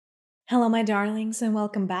Hello, my darlings, and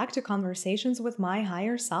welcome back to Conversations with My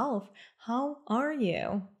Higher Self. How are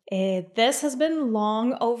you? This has been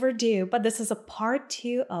long overdue, but this is a part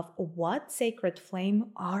 2 of What Sacred Flame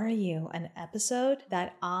Are You? An episode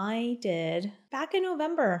that I did back in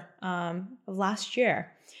November of last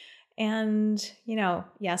year. And,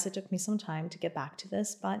 yes, it took me some time to get back to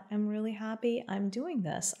this, but I'm really happy I'm doing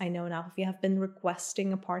this. I know now if you have been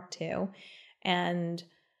requesting a part 2, and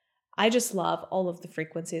I just love all of the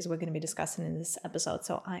frequencies we're going to be discussing in this episode,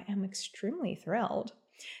 so I am extremely thrilled.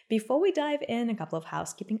 Before we dive in, a couple of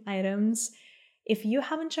housekeeping items. If you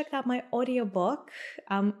haven't checked out my audiobook,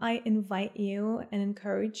 I invite you and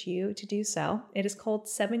encourage you to do so. It is called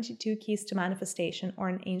 72 Keys to Manifestation, or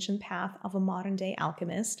An Ancient Path of a Modern Day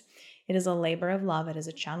Alchemist. It is a labor of love. It is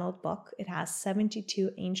a channeled book. It has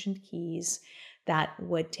 72 ancient keys that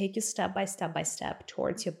would take you step by step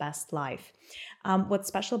towards your best life. What's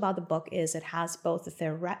special about the book is it has both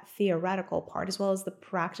the theoretical part as well as the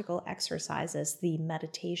practical exercises, the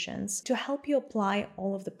meditations, to help you apply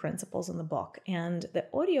all of the principles in the book. And the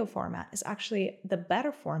audio format is actually the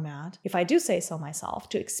better format, if I do say so myself,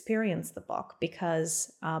 to experience the book,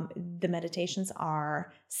 because the meditations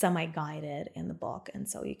are semi-guided in the book. And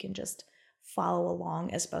so you can just follow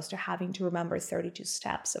along as opposed to having to remember 32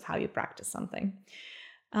 steps of how you practice something.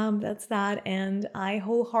 That's that. And I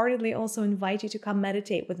wholeheartedly also invite you to come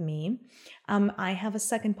meditate with me. I have a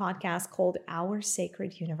second podcast called Our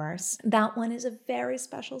Sacred Universe. That one is a very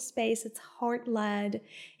special space. It's heart-led.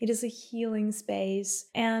 It is a healing space.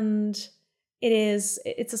 And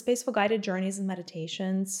it's a space for guided journeys and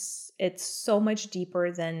meditations. It's so much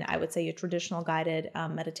deeper than, I would say, your traditional guided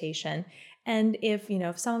meditation. And if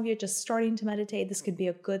some of you are just starting to meditate, this could be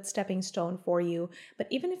a good stepping stone for you. But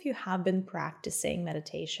even if you have been practicing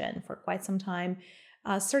meditation for quite some time,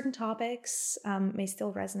 certain topics may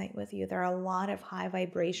still resonate with you. There are a lot of high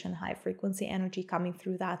vibration, high frequency energy coming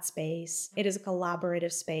through that space. It is a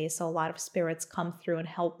collaborative space, so a lot of spirits come through and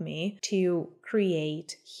help me to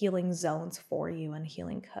create healing zones for you and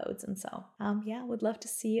healing codes. And so, would love to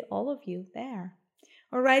see all of you there.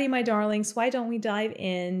 Alrighty, my darlings, why don't we dive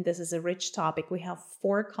in? This is a rich topic. We have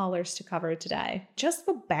 4 colors to cover today. Just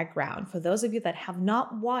for background, for those of you that have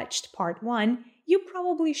not watched part 1, you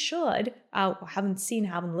probably should,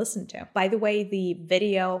 haven't listened to. By the way, the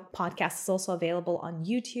video podcast is also available on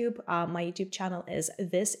YouTube. My YouTube channel is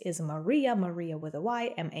This is Mariya, Mariya with a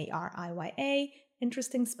Y, Mariya.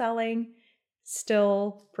 Interesting spelling.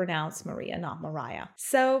 Still pronounced Maria, not Mariah.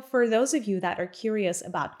 So for those of you that are curious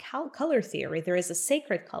about color theory, there is a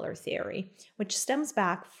sacred color theory, which stems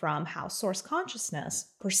back from how source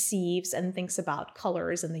consciousness perceives and thinks about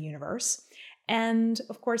colors in the universe. And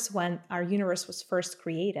of course, when our universe was first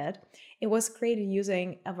created, it was created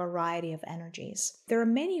using a variety of energies. There are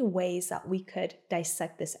many ways that we could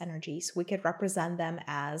dissect these energies. We could represent them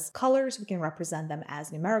as colors, we can represent them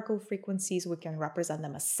as numerical frequencies, we can represent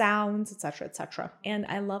them as sounds, etc., etc. And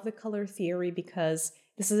I love the color theory because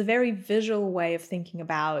this is a very visual way of thinking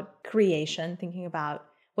about creation, thinking about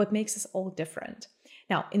what makes us all different.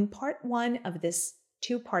 Now, in part 1 of this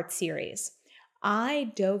 2-part series,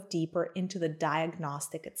 I dove deeper into the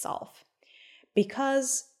diagnostic itself,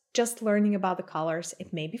 because just learning about the colors,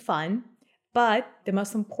 it may be fun, but the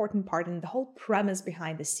most important part and the whole premise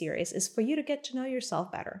behind this series is for you to get to know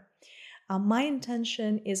yourself better. My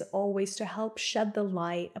intention is always to help shed the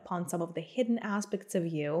light upon some of the hidden aspects of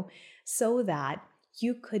you so that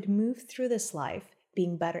you could move through this life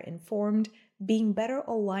being better informed, being better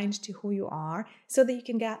aligned to who you are, so that you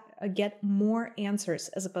can get more answers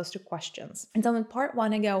as opposed to questions. And so in part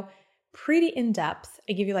 1, I go pretty in depth.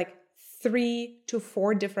 I give you like 3 to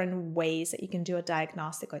 4 different ways that you can do a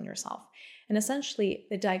diagnostic on yourself. And essentially,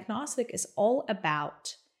 the diagnostic is all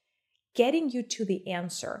about getting you to the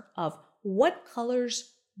answer of what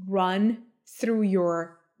colors run through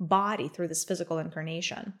your body, through this physical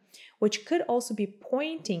incarnation, which could also be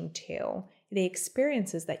pointing to the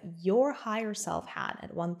experiences that your higher self had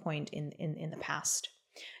at one point in the past.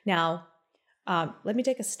 Now, let me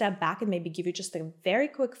take a step back and maybe give you just a very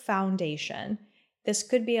quick foundation. This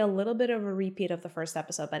could be a little bit of a repeat of the first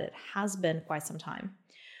episode, but it has been quite some time.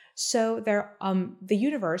 So the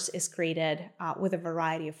universe is created with a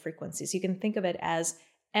variety of frequencies. You can think of it as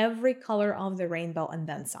every color of the rainbow and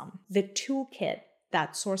then some. The toolkit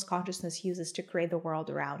that source consciousness uses to create the world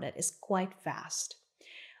around it is quite vast.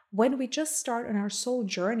 When we just start on our soul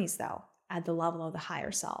journeys, though, at the level of the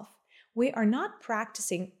higher self, we are not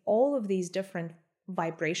practicing all of these different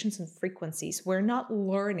vibrations and frequencies. We're not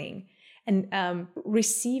learning and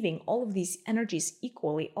receiving all of these energies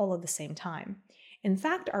equally all at the same time. In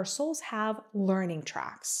fact, our souls have learning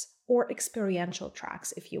tracks, or experiential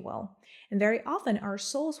tracks, if you will. And very often our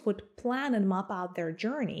souls would plan and map out their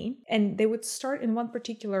journey, and they would start in one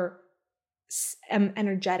particular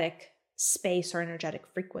energetic space or energetic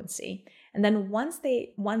frequency. And then once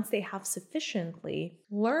they have sufficiently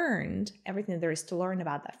learned everything there is to learn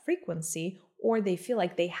about that frequency, or they feel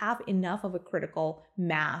like they have enough of a critical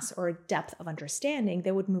mass or depth of understanding,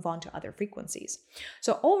 they would move on to other frequencies.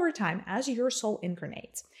 So over time, as your soul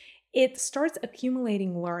incarnates, it starts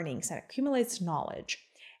accumulating learnings and accumulates knowledge.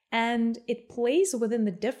 And it plays within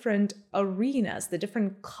the different arenas, the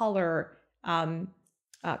different color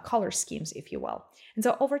schemes, if you will. And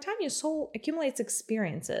so over time, your soul accumulates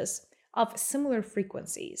experiences of similar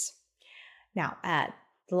frequencies. Now, at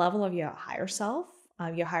the level of your higher self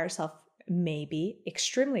may be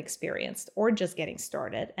extremely experienced or just getting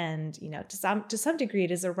started. And, to some degree,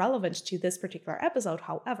 it is irrelevant to this particular episode.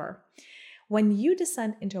 However, when you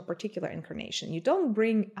descend into a particular incarnation, you don't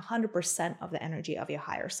bring 100% of the energy of your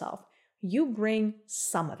higher self. You bring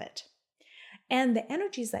some of it. And the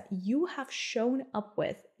energies that you have shown up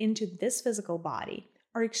with into this physical body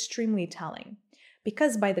are extremely telling,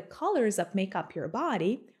 because by the colors that make up your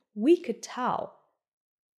body, we could tell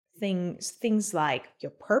things like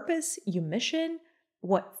your purpose, your mission,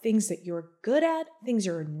 what things that you're good at, things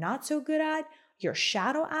you're not so good at, your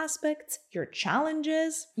shadow aspects, your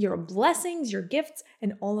challenges, your blessings, your gifts,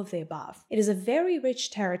 and all of the above. It is a very rich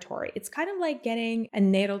territory. It's kind of like getting a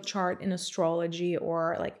natal chart in astrology,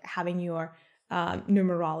 or like having your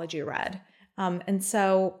numerology read. And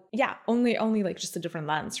so, only like just a different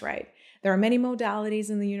lens, right? There are many modalities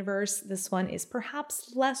in the universe. This one is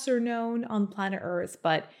perhaps lesser known on planet Earth,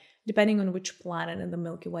 but depending on which planet in the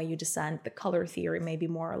Milky Way you descend, the color theory may be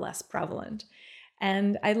more or less prevalent.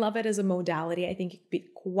 And I love it as a modality. I think it can be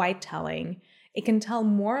quite telling. It can tell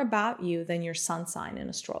more about you than your sun sign in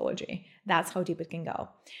astrology. That's how deep it can go.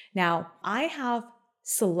 Now, I have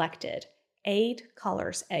selected 8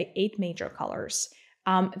 major colors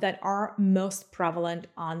that are most prevalent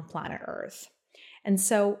on planet Earth. And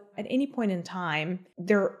so at any point in time,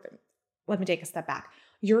 let me take a step back.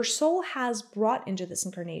 Your soul has brought into this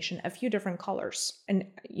incarnation a few different colors. And,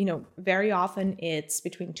 very often it's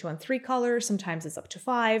between 2 and 3 colors. Sometimes it's up to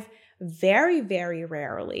 5. Very, very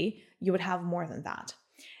rarely you would have more than that.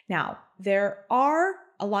 Now, there are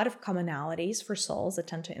a lot of commonalities for souls that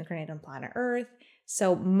tend to incarnate on planet Earth.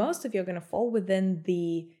 So most of you are going to fall within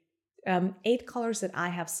the 8 colors that I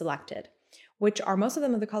have selected, which are most of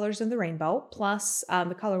them are the colors in the rainbow, plus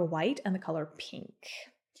the color white and the color pink.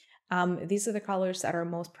 These are the colors that are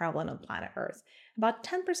most prevalent on planet Earth. About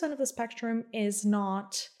 10% of the spectrum is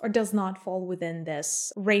not or does not fall within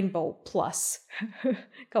this rainbow plus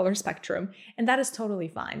color spectrum. And that is totally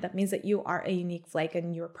fine. That means that you are a unique flake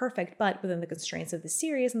and you're perfect, but within the constraints of the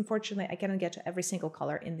series, unfortunately, I cannot get to every single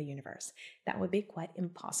color in the universe. That would be quite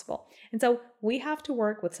impossible. And so we have to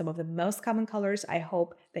work with some of the most common colors. I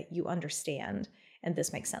hope that you understand and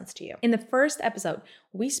this makes sense to you. In the first episode,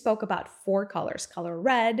 we spoke about 4 colors: color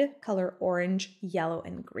red, color orange, yellow,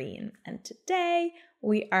 and green. And today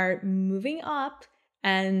we are moving up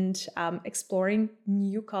and exploring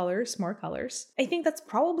new colors, more colors. I think that's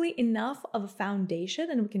probably enough of a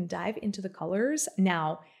foundation and we can dive into the colors.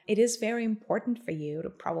 Now, it is very important for you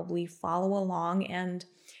to probably follow along and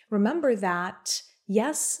remember that,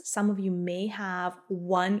 yes, some of you may have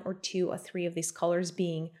 1 or 2 or 3 of these colors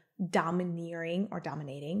being domineering or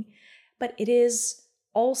dominating, but it is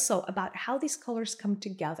also about how these colors come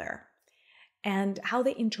together and how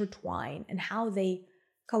they intertwine and how they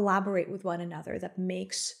collaborate with one another that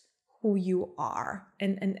makes who you are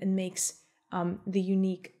and makes the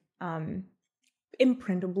unique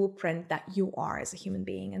imprint or blueprint that you are as a human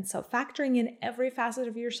being. And so factoring in every facet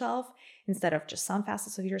of yourself instead of just some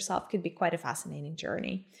facets of yourself could be quite a fascinating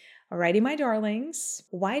journey. Alrighty, my darlings,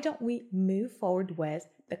 why don't we move forward with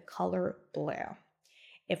the color blue?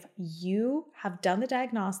 If you have done the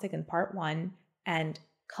diagnostic in part 1 and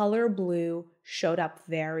color blue showed up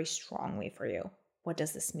very strongly for you, what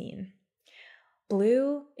does this mean?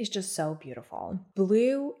 Blue is just so beautiful.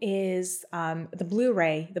 Blue is the blue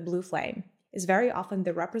ray, the blue flame, is very often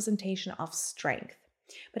the representation of strength.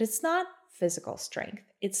 But it's not physical strength.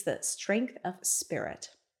 It's the strength of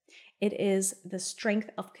spirit. It is the strength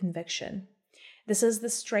of conviction. This is the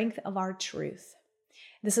strength of our truth.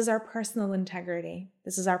 This is our personal integrity.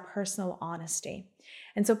 This is our personal honesty.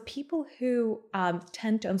 And so people who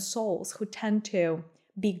souls who tend to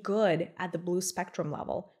be good at the blue spectrum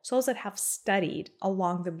level, souls that have studied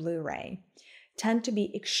along the blue ray, tend to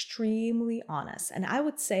be extremely honest. And I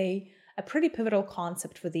would say a pretty pivotal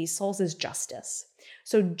concept for these souls is justice.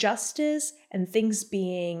 So justice and things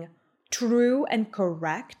being true and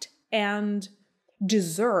correct and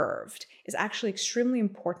deserved is actually extremely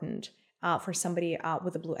important for somebody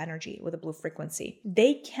with a blue energy, with a blue frequency.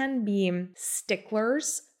 They can be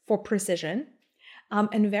sticklers for precision.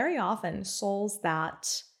 And very often souls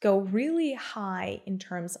that go really high in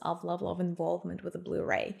terms of level of involvement with the blue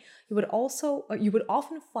ray. You would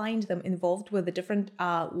often find them involved with the different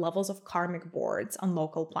levels of karmic boards on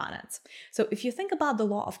local planets. So if you think about the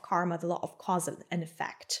law of karma, the law of cause and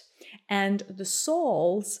effect, and the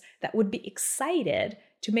souls that would be excited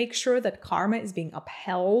to make sure that karma is being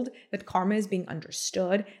upheld, that karma is being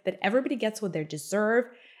understood, that everybody gets what they deserve,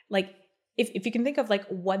 like if you can think of like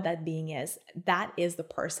what that being is, that is the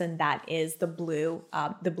person that is the blue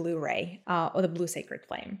ray or the blue sacred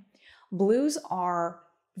flame. Blues are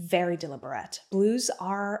very deliberate. Blues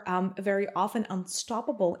are very often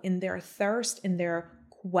unstoppable in their thirst, in their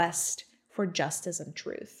quest for justice and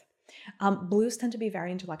truth. Blues tend to be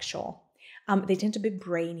very intellectual. They tend to be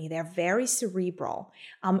brainy. They're very cerebral.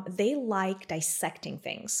 They like dissecting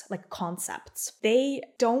things, like concepts. They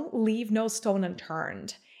don't leave no stone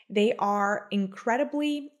unturned. They are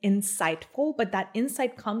incredibly insightful, but that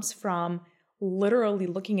insight comes from literally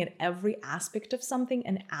looking at every aspect of something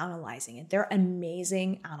and analyzing it. They're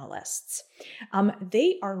amazing analysts.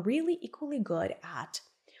 They are really equally good at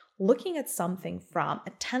looking at something from a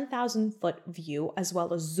 10,000 foot view, as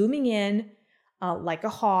well as zooming in like a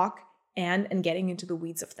hawk and getting into the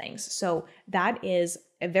weeds of things. So that is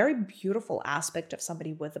a very beautiful aspect of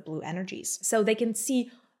somebody with the blue energies. So they can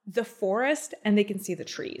see the forest and they can see the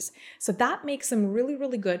trees. So that makes them really,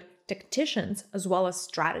 really good tacticians as well as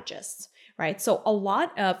strategists, right? So a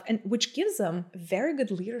lot of, and which gives them very good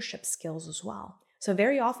leadership skills as well. So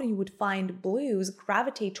very often you would find blues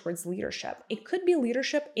gravitate towards leadership. It could be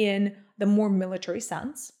leadership in the more military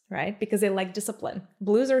sense, right? Because they like discipline.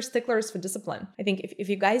 Blues are sticklers for discipline. I think if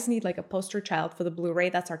you guys need like a poster child for the blue ray,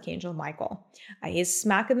 that's Archangel Michael. He is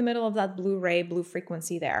smack in the middle of that blue ray, blue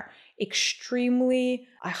frequency there. Extremely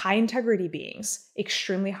high integrity beings,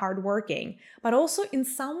 extremely hardworking, but also in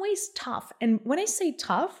some ways tough. And when I say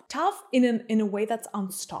tough in a way that's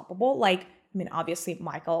unstoppable. Like, I mean, obviously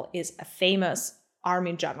Michael is a famous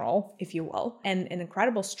army general, if you will, and an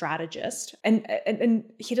incredible strategist. And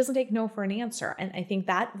he doesn't take no for an answer. And I think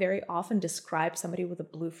that very often describes somebody with a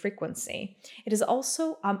blue frequency. It is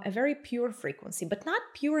also a very pure frequency, but not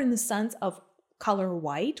pure in the sense of color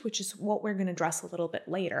white, which is what we're going to address a little bit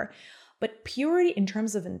later, but purity in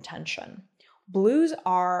terms of intention. Blues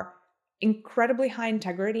are incredibly high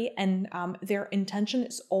integrity, and their intention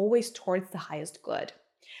is always towards the highest good.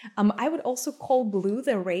 I would also call blue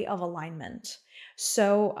the ray of alignment.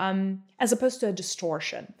 So as opposed to a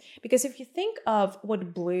distortion, because if you think of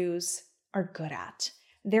what blues are good at,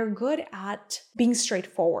 they're good at being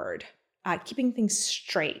straightforward, keeping things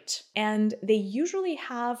straight. And they usually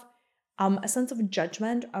have a sense of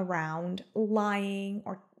judgment around lying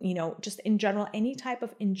or, just in general, any type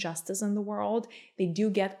of injustice in the world. They do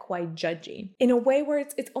get quite judgy in a way where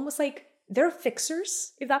it's almost like they're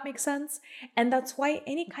fixers, if that makes sense. And that's why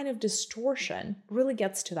any kind of distortion really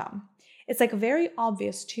gets to them. It's like very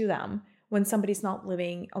obvious to them when somebody's not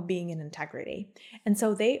living or being in integrity. And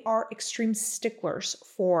so they are extreme sticklers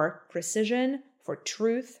for precision, for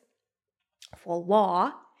truth, for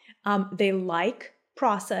law. They like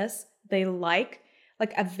process. They like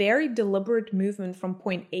a very deliberate movement from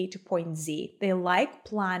point A to point Z. They like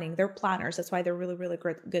planning. They're planners. That's why they're really, really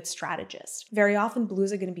good strategists. Very often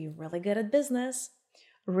blues are going to be really good at business,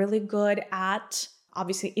 really good at,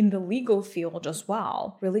 obviously in the legal field as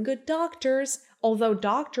well, really good doctors, although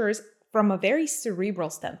doctors from a very cerebral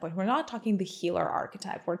standpoint, we're not talking the healer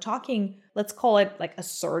archetype. We're talking, let's call it like a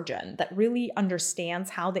surgeon that really understands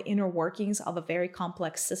how the inner workings of a very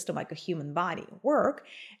complex system like a human body work,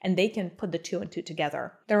 and they can put the two and two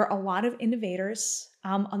together. There are a lot of innovators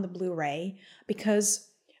on the blue ray because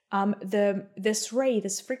this ray,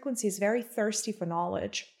 this frequency is very thirsty for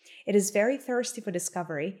knowledge. It is very thirsty for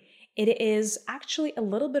discovery. It is actually a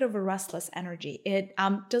little bit of a restless energy. It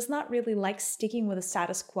does not really like sticking with the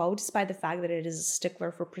status quo, despite the fact that it is a stickler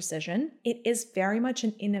for precision. It is very much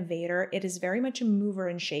an innovator. It is very much a mover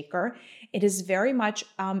and shaker. It is very much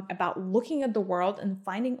about looking at the world and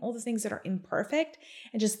finding all the things that are imperfect.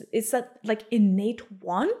 And just, it's that like innate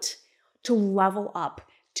want to level up,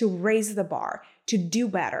 to raise the bar, to do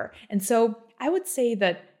better. And so I would say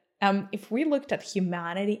that if we looked at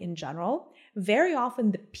humanity in general, very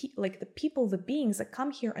often the beings that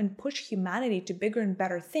come here and push humanity to bigger and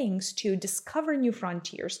better things, to discover new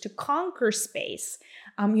frontiers, to conquer space,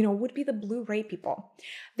 would be the blue ray people.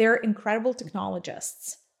 They're incredible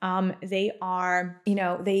technologists. They are,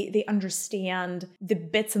 they understand the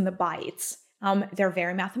bits and the bytes They're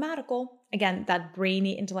very mathematical. Again, that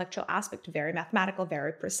brainy intellectual aspect, very mathematical,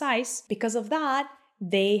 very precise. Because of that,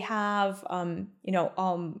 they have,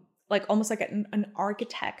 like almost like an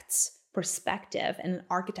architect's perspective and an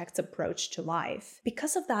architect's approach to life.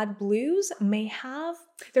 Because of that, blues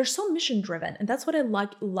they're so mission driven. And that's what I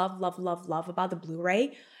love about the blue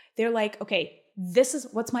ray. They're like, okay,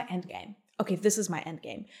 what's my end game? Okay, this is my end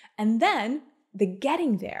game. And then the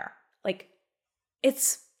getting there, like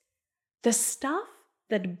it's the stuff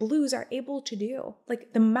that blues are able to do,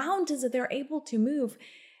 like the mountains that they're able to move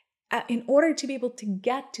in order to be able to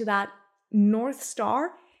get to that North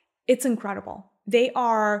Star. It's incredible. They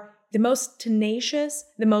are the most tenacious,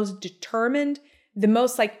 the most determined, the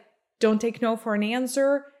most like, don't take no for an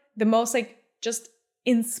answer, the most like just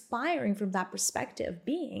inspiring from that perspective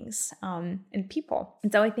beings and people.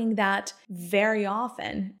 And so I think that very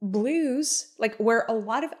often blues, like where a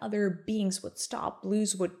lot of other beings would stop,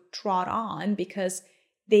 blues would trot on because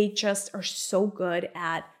they just are so good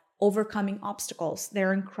at overcoming obstacles.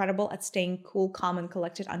 They're incredible at staying cool, calm, and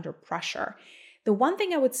collected under pressure. The one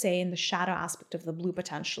thing I would say in the shadow aspect of the blue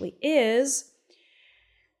potentially is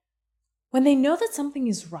when they know that something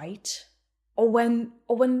is right, or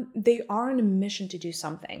when they are on a mission to do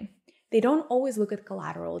something, they don't always look at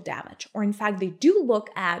collateral damage. Or in fact, they do look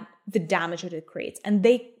at the damage that it creates and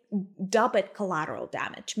they dub it collateral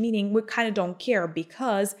damage, meaning we kind of don't care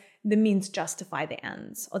because the means justify the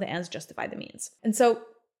ends or the ends justify the means. And so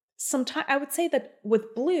sometimes I would say that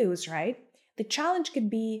with blues, right, the challenge could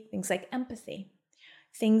be things like empathy,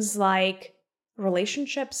 things like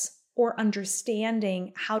relationships, or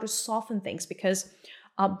understanding how to soften things, because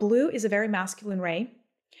blue is a very masculine ray.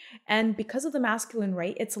 And because of the masculine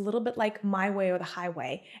ray, it's a little bit like my way or the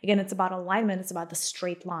highway. Again, it's about alignment. It's about the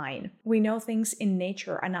straight line. We know things in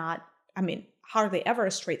nature are not, hardly ever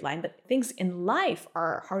a straight line, but things in life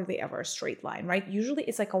are hardly ever a straight line, right? Usually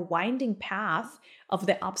it's like a winding path of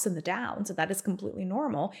the ups and the downs. And that is completely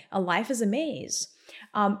normal. A life is a maze.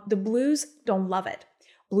 The blues don't love it.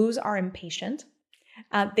 Blues are impatient.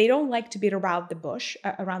 They don't like to beat around the bush.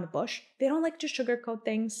 They don't like to sugarcoat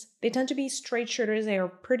things. They tend to be straight shooters. They are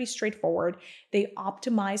pretty straightforward. They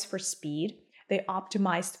optimize for speed. They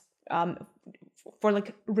optimize for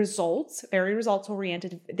like results, very results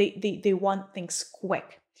oriented. They want things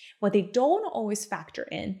quick. What they don't always factor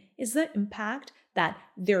in is the impact that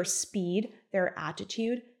their speed, their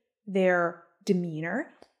attitude, their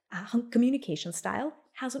demeanor, communication style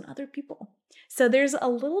has on other people. So there's a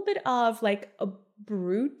little bit of like a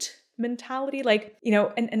brute mentality, like,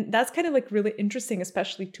 and that's kind of like really interesting,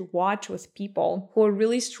 especially to watch with people who are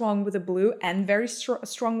really strong with the blue and very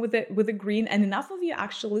strong with the green. And enough of you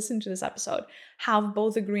actually listen to this episode have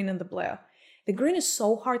both the green and the blue. The green is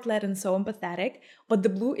so heart-led and so empathetic, but the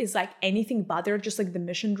blue is like anything but. They're just like the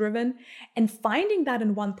mission-driven. And finding that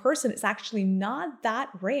in one person is actually not that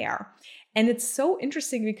rare. And it's so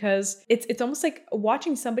interesting because it's almost like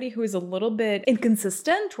watching somebody who is a little bit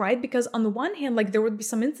inconsistent, right? Because on the one hand, like there would be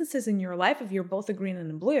some instances in your life, if you're both a green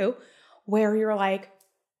and a blue, where you're like,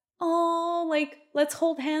 oh, like let's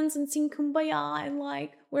hold hands and sing Kumbaya, and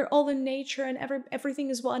like we're all in nature and everything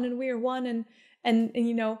is one and we're one and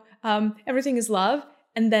everything is love.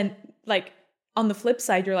 And then like on the flip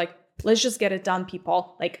side, you're like, let's just get it done,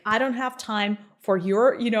 people. Like I don't have time for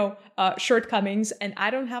your, shortcomings, and I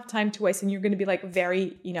don't have time to waste. And you're going to be like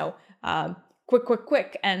very,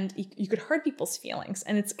 quick. And you could hurt people's feelings.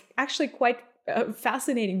 And it's actually quite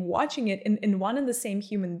fascinating watching it in one and the same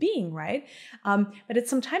human being, right? But it's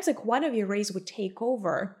sometimes like one of your rays would take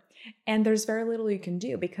over and there's very little you can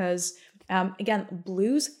do because, again,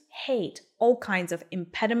 blues hate all kinds of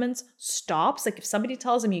impediments, stops. Like if somebody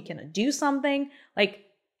tells them you cannot do something, like,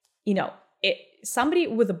 somebody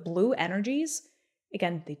with the blue energies,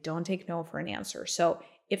 again, they don't take no for an answer. So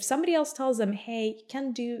if somebody else tells them, hey, you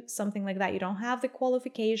can't do something like that, you don't have the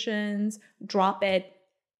qualifications, drop it.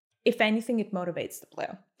 If anything, it motivates the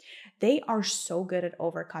blue. They are so good at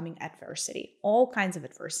overcoming adversity, all kinds of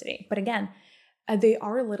adversity. But again, they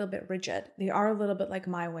are a little bit rigid. They are a little bit like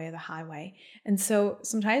my way or the highway. And so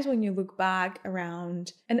sometimes when you look back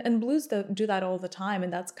around, and blues do that all the time,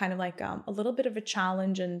 and that's kind of like a little bit of a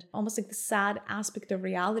challenge and almost like the sad aspect of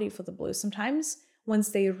reality for the blues. Sometimes once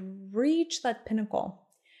they reach that pinnacle,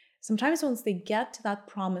 sometimes once they get to that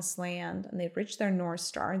promised land and they've reached their North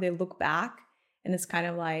Star, they look back and it's kind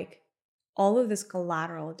of like all of this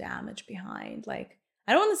collateral damage behind. Like,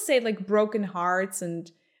 I don't want to say like broken hearts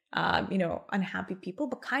and unhappy people,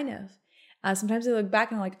 but kind of. Sometimes they look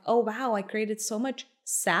back and are like, oh, wow, I created so much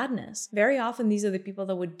sadness. Very often, these are the people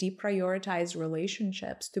that would deprioritize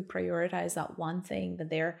relationships to prioritize that one thing that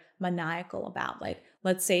they're maniacal about. Like,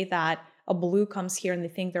 let's say that a blue comes here and they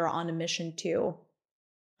think they're on a mission to,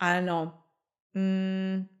 I don't know,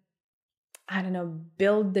 mm,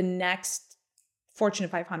 build the next Fortune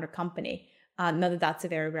 500 company. Not that that's a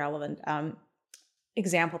very relevant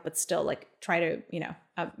example, but still, like, try to,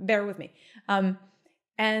 bear with me.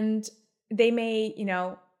 And they may,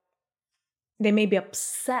 they may be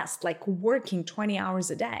obsessed, like working 20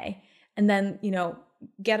 hours a day, and then,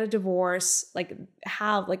 get a divorce, like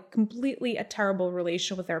have like completely a terrible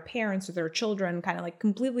relationship with their parents or their children, kind of like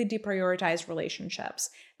completely deprioritize relationships.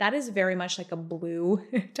 That is very much like a blue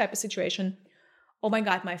type of situation. Oh my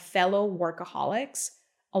God, my fellow workaholics,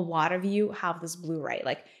 a lot of you have this blue ray.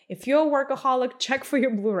 Like, if you're a workaholic, check for your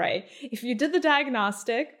blue ray. If you did the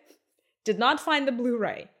diagnostic, did not find the blue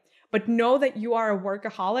ray, but know that you are a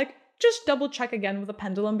workaholic, just double check again with a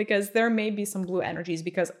pendulum, because there may be some blue energies,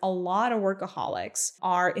 because a lot of workaholics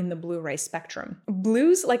are in the blue ray spectrum.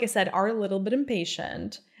 Blues, like I said, are a little bit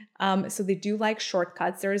impatient. So they do like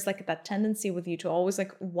shortcuts. There is like that tendency with you to always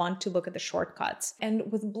like want to look at the shortcuts.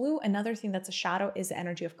 And with blue, another thing that's a shadow is the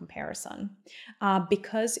energy of comparison.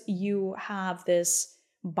 Because you have this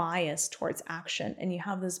bias towards action and you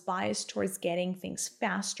have this bias towards getting things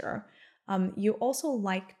faster, you also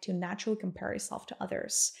like to naturally compare yourself to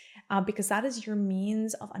others, because that is your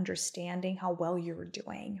means of understanding how well you're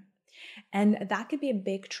doing. And that could be a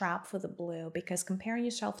big trap for the blue, because comparing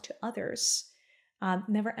yourself to others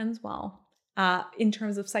never ends well in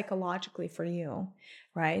terms of psychologically for you,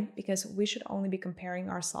 right? Because we should only be comparing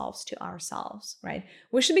ourselves to ourselves, right?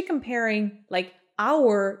 We should be comparing like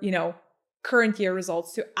our, current year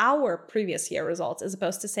results to our previous year results, as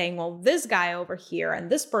opposed to saying, well, this guy over here and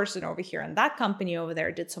this person over here and that company over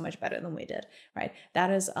there did so much better than we did, right? That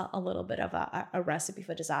is a little bit of a recipe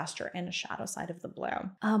for disaster and a shadow side of the blue.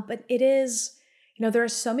 But it is, there are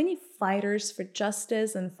so many fighters for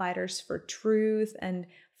justice and fighters for truth and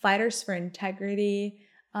fighters for integrity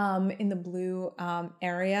in the blue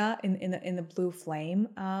area, in the blue flame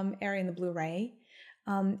area, in the blue ray.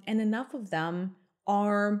 And enough of them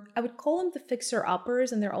are, I would call them the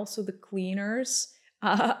fixer-uppers, and they're also the cleaners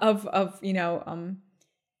of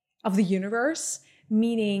the universe,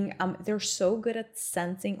 meaning they're so good at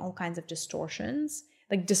sensing all kinds of distortions.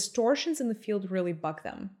 Like, distortions in the field really bug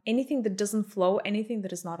them. Anything that doesn't flow, anything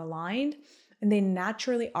that is not aligned, and they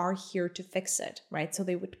naturally are here to fix it, right? So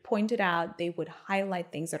they would point it out, they would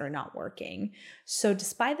highlight things that are not working. So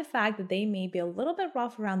despite the fact that they may be a little bit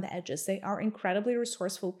rough around the edges, they are incredibly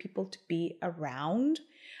resourceful people to be around.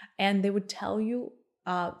 And they would tell you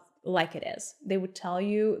like it is. They would tell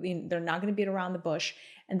you, they're not going to beat around the bush.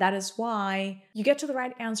 And that is why you get to the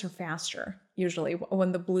right answer faster. Usually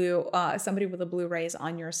when the blue, somebody with a blue ray is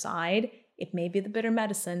on your side, it may be the bitter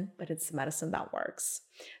medicine, but it's the medicine that works.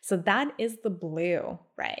 So that is the blue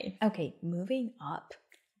ray. Okay, moving up.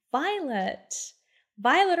 Violet.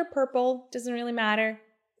 Violet or purple, doesn't really matter.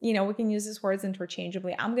 We can use these words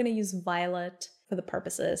interchangeably. I'm going to use violet for the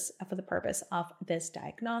purpose of this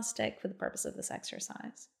diagnostic, for the purpose of this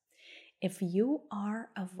exercise. If you are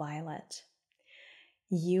a violet,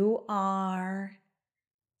 you are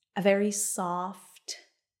a very soft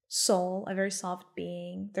soul, a very soft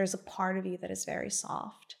being. There's a part of you that is very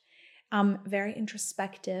soft, very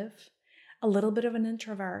introspective, a little bit of an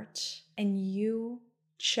introvert, and you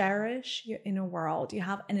cherish your inner world. You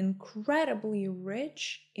have an incredibly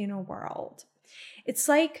rich inner world. It's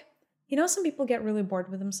like, some people get really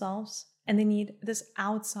bored with themselves and they need this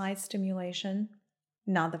outside stimulation.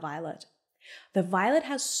 Not the violet. The violet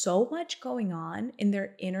has so much going on in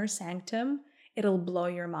their inner sanctum, it'll blow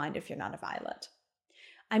your mind if you're not a violet.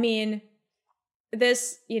 I mean,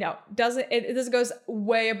 this, this goes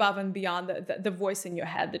way above and beyond the voice in your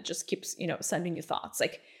head that just keeps, sending you thoughts.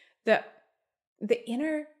 Like the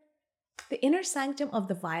inner sanctum of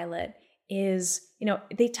the violet is,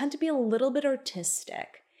 they tend to be a little bit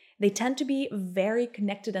artistic. They tend to be very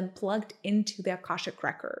connected and plugged into their Akashic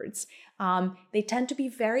records. They tend to be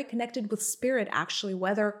very connected with spirit, actually,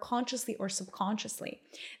 whether consciously or subconsciously.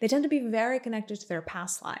 They tend to be very connected to their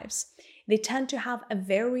past lives. They tend to have a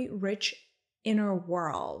very rich inner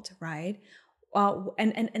world, right?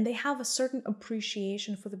 And they have a certain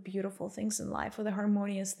appreciation for the beautiful things in life, for the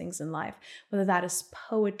harmonious things in life, whether that is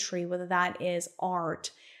poetry, whether that is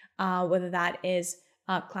art, whether that is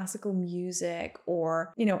classical music,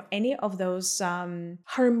 or, any of those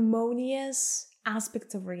harmonious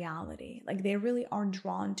aspects of reality. Like, they really are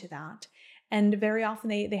drawn to that. And very often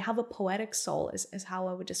they have a poetic soul, is how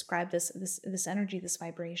I would describe this energy, this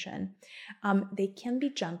vibration. They can be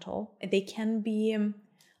gentle. They can be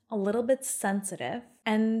a little bit sensitive.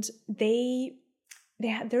 And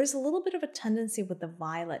there's a little bit of a tendency with the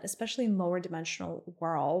violet, especially in lower dimensional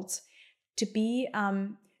worlds, to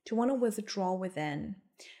want to withdraw within,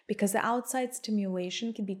 because the outside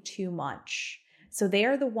stimulation can be too much. So they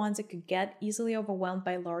are the ones that could get easily overwhelmed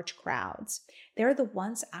by large crowds. They're the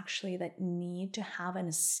ones actually that need to have an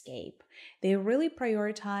escape. They really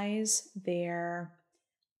prioritize their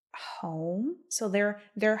home. So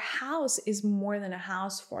their house is more than a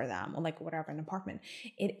house for them, or like whatever, an apartment.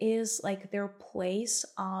 It is like their place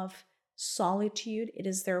of solitude. It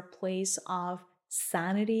is their place of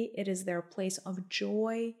sanity. It is their place of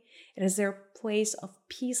joy. It is their place of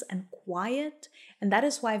peace and quiet. And that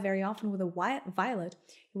is why very often with a violet,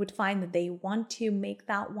 you would find that they want to make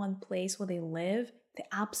that one place where they live the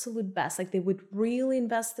absolute best. Like they would really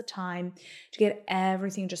invest the time to get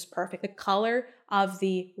everything just perfect. The color of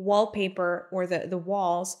the wallpaper or the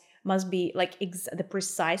walls must be like the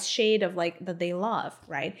precise shade of like that they love,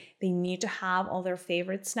 right? They need to have all their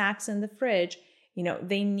favorite snacks in the fridge.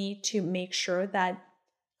 They need to make sure that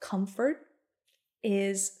comfort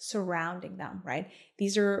is surrounding them, right?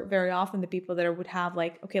 These are very often the people that would have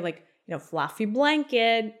like, okay, like, fluffy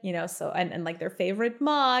blanket, so, and like their favorite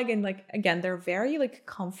mug. And like, again, they're very like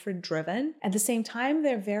comfort driven. At the same time,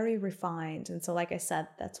 they're very refined. And so, like I said,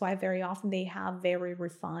 that's why very often they have very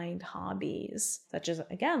refined hobbies, such as,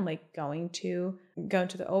 again, like going to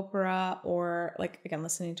the opera, or like, again,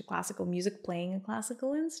 listening to classical music, playing a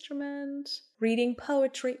classical instrument, reading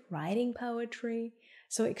poetry, writing poetry.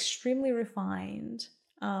 So extremely refined,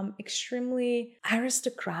 extremely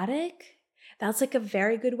aristocratic. That's like a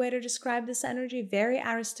very good way to describe this energy. Very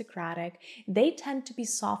aristocratic. They tend to be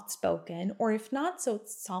soft-spoken, or if not so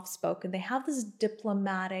soft-spoken, they have this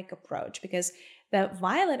diplomatic approach, because the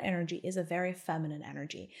violet energy is a very feminine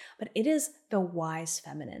energy, but it is the wise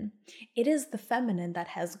feminine. It is the feminine that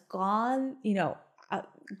has gone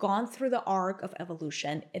through the arc of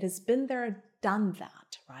evolution. It has been there, done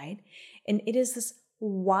that, right? And it is this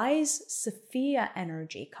wise Sophia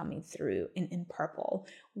energy coming through in purple,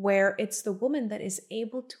 where it's the woman that is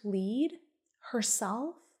able to lead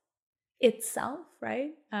itself,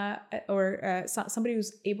 right? Somebody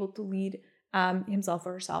who's able to lead himself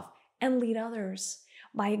or herself and lead others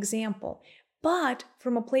by example, but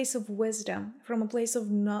from a place of wisdom, from a place of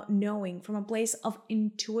knowing, from a place of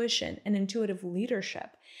intuition and intuitive leadership,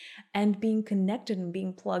 and being connected and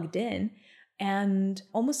being plugged in, and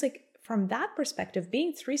almost like from that perspective,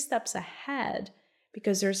 being 3 steps ahead,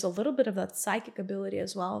 because there's a little bit of that psychic ability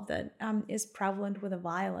as well that is prevalent with a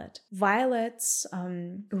violet. Violets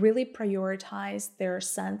really prioritize their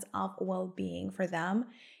sense of well-being. For them,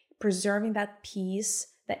 preserving that peace,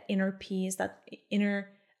 that inner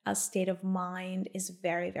state of mind is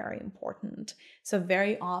very, very important. So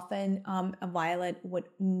very often a violet would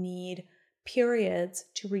need periods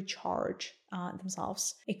to recharge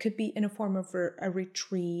themselves. It could be in a form of a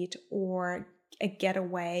retreat, or a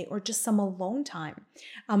getaway, or just some alone time.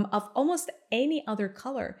 Of almost any other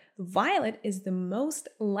color, violet is the most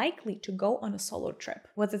likely to go on a solo trip,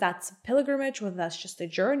 whether that's a pilgrimage, whether that's just a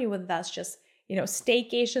journey, whether that's just,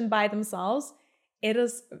 staycation by themselves. It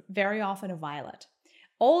is very often a violet.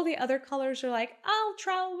 All the other colors are like, I'll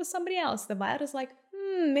travel with somebody else. The violet is like,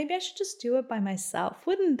 maybe I should just do it by myself.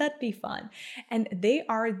 Wouldn't that be fun? And they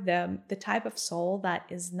are the type of soul that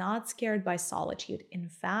is not scared by solitude. In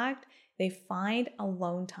fact, they find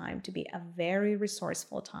alone time to be a very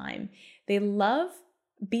resourceful time. They love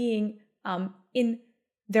being in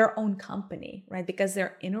their own company, right? Because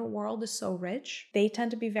their inner world is so rich. They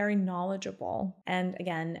tend to be very knowledgeable. And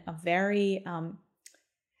again, a very,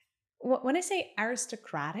 when I say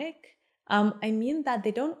aristocratic, I mean that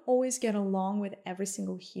they don't always get along with every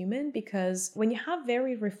single human, because when you have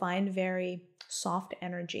very refined, very soft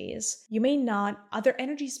energies, other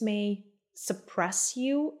energies may suppress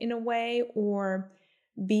you in a way, or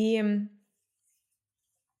be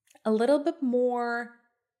a little bit more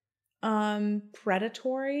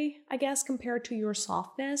predatory, I guess, compared to your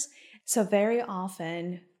softness. So very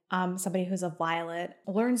often, somebody who's a violet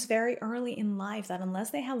learns very early in life that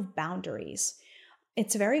unless they have boundaries,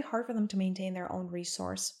 it's very hard for them to maintain their own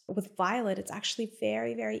resource. With violet, it's actually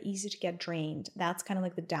very, very easy to get drained. That's kind of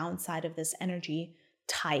like the downside of this energy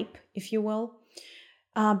type, if you will,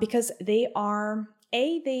 because they are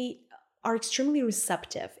extremely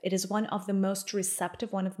receptive. It is one of the most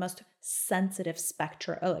receptive, one of the most sensitive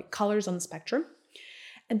colors on the spectrum.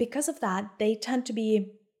 And because of that, they tend to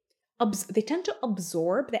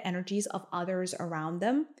absorb the energies of others around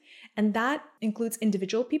them. And that includes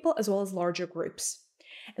individual people as well as larger groups.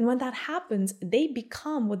 And when that happens, they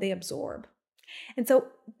become what they absorb. And so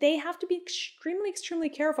they have to be extremely, extremely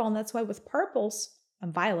careful. And that's why with purples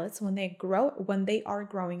and violets, when they are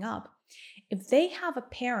growing up, if they have a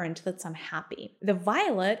parent that's unhappy, the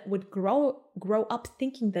violet would grow up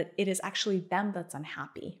thinking that it is actually them that's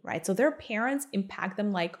unhappy, right? So their parents impact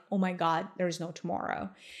them like, oh my God, there's no tomorrow.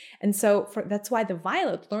 And so that's why the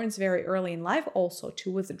violet learns very early in life also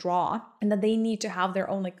to withdraw, and that they need to have their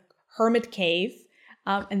own like hermit cave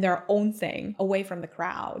and their own thing away from the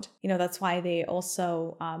crowd. That's why they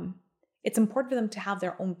also, it's important for them to have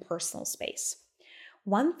their own personal space.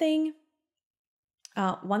 One thing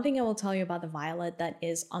I will tell you about the violet that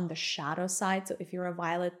is on the shadow side. So if you're a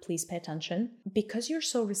violet, please pay attention. Because you're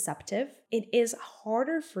so receptive, it is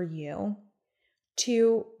harder for you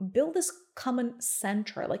to build this common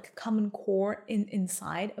center, like common core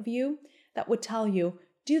inside of you that would tell you,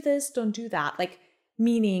 do this, don't do that. Like,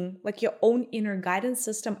 meaning like your own inner guidance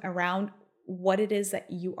system around what it is that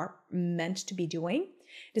you are meant to be doing.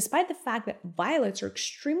 Despite the fact that violets are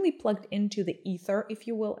extremely plugged into the ether, if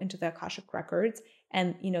you will, into the Akashic records,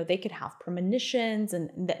 and they could have premonitions and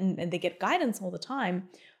they get guidance all the time.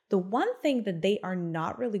 The one thing that they are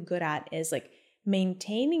not really good at is like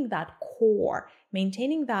maintaining that core,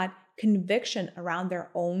 maintaining that conviction around their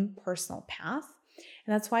own personal path.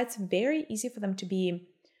 And that's why it's very easy for them to be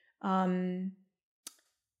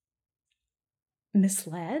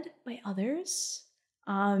misled by others.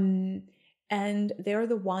 And they're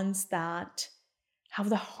the ones that have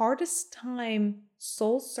the hardest time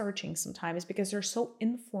soul searching sometimes because they're so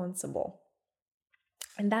influenceable.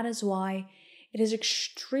 And that is why it is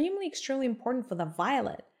extremely, extremely important for the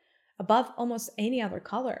violet, above almost any other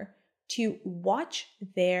color, to watch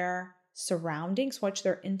their surroundings, watch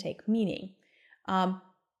their intake, meaning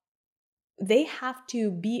they have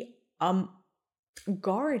to be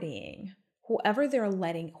guarding whoever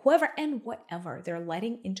and whatever they're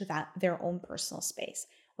letting into their own personal space,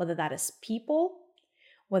 whether that is people,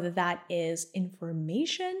 whether that is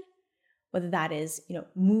information, whether that is,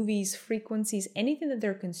 movies, frequencies, anything that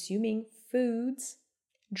they're consuming, foods,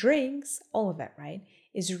 drinks, all of it, right,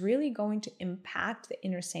 is really going to impact the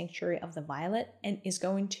inner sanctuary of the violet and is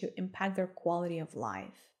going to impact their quality of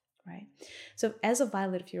life, right? So as a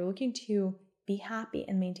violet, if you're looking to be happy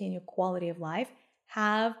and maintain your quality of life,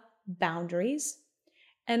 have boundaries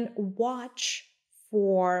and watch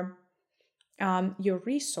for your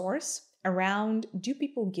resource around, do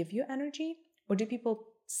people give you energy or do people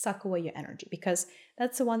suck away your energy? Because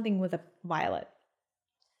that's the one thing with a violet.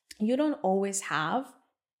 You don't always have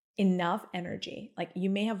enough energy. Like,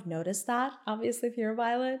 you may have noticed that, obviously, if you're a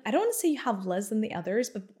violet. I don't want to say you have less than the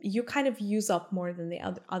others, but you kind of use up more than the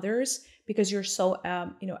others because you're so,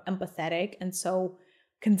 empathetic and so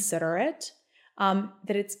considerate.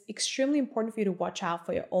 That it's extremely important for you to watch out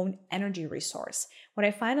for your own energy resource. What I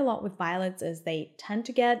find a lot with violets is they tend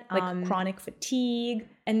to get chronic fatigue,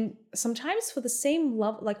 and sometimes for the same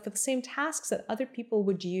for the same tasks that other people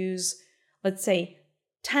would use, let's say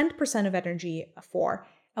 10% of energy for,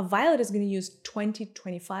 a violet is going to use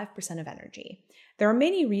 20-25% of energy. There are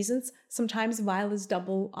many reasons. Sometimes violets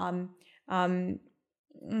double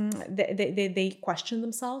they question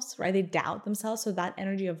themselves, right? They doubt themselves. So that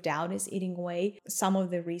energy of doubt is eating away some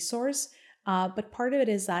of the resource. But part of it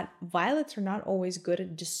is that violets are not always good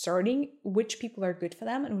at discerning which people are good for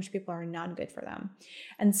them and which people are not good for them.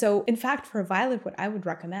 And so, in fact, for a violet, what I would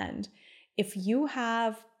recommend, if you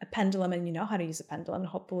have a pendulum and you know how to use a pendulum,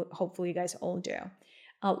 hopefully you guys all do,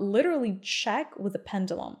 literally check with a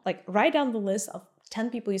pendulum, like write down the list of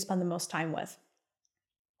 10 people you spend the most time with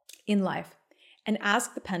in life. And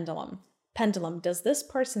ask the pendulum, does this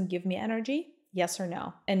person give me energy? Yes or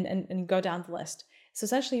no? And go down the list. So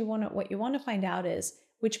essentially what you want to find out is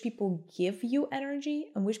which people give you energy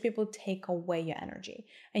and which people take away your energy.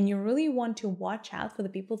 And you really want to watch out for the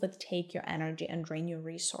people that take your energy and drain your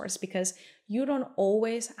resource, because you don't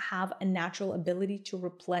always have a natural ability to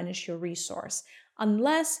replenish your resource.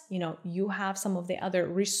 Unless, you have some of the other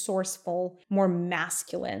resourceful, more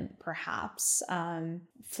masculine, perhaps,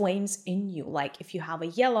 flames in you. Like if you have a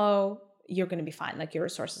yellow, you're going to be fine. Like your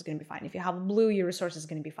resource is going to be fine. If you have a blue, your resource is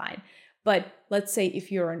going to be fine. But let's say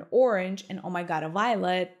if you're an orange and, oh my God, a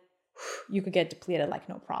violet, you could get depleted like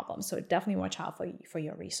no problem. So definitely watch out for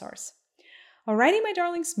your resource. Alrighty, my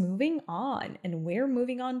darlings, moving on. And we're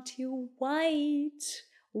moving on to white.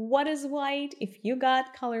 What is white? If you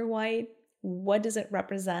got color white, what does it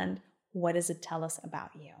represent? What does it tell us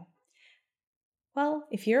about you? Well,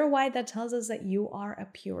 if you're a white, that tells us that you are a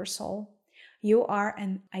pure soul. You are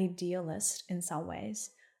an idealist in some ways.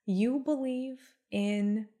 You believe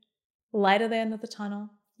in light at the end of the tunnel.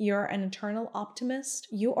 You're an eternal optimist.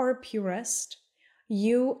 You are a purist.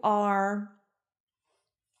 You are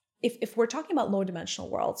if we're talking about low dimensional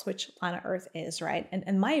worlds, which planet Earth is, right?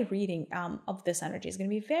 And my reading of this energy is going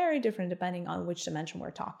to be very different depending on which dimension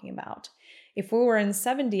we're talking about. If we were in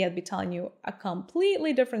 7D, I'd be telling you a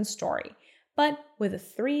completely different story. But with a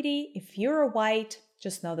 3D, if you're a white,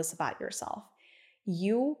 just know this about yourself.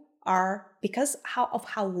 You are, because of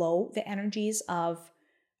how low the energies of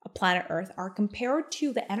a planet Earth are compared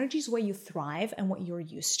to the energies where you thrive and what you're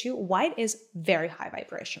used to, white is very high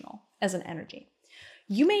vibrational as an energy.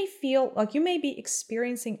 You may feel like you may be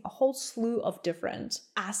experiencing a whole slew of different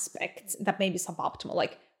aspects that may be suboptimal.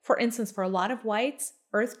 Like, for instance, for a lot of whites,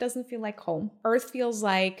 Earth doesn't feel like home. Earth feels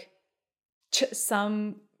like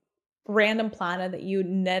some random planet that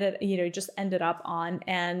you just ended up on,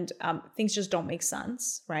 and things just don't make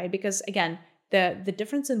sense, right? Because again, the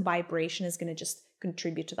difference in vibration is going to just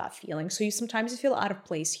contribute to that feeling. So you sometimes feel out of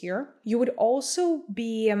place here. You would also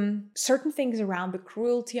be certain things around the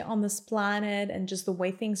cruelty on this planet and just the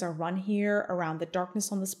way things are run here, around the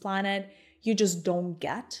darkness on this planet, you just don't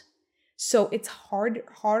get. So it's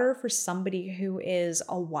harder for somebody who is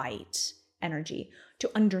a white energy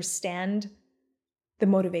to understand the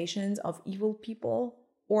motivations of evil people,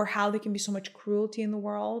 or how there can be so much cruelty in the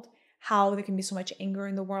world, how there can be so much anger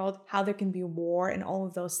in the world, how there can be war and all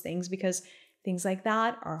of those things, because things like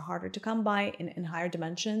that are harder to come by in higher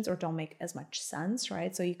dimensions or don't make as much sense,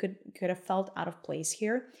 right? So you could have felt out of place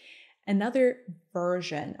here. Another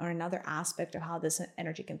version or another aspect of how this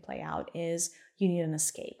energy can play out is you need an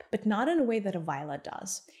escape, but not in a way that a violet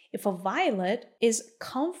does. If a violet is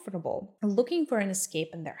comfortable looking for an escape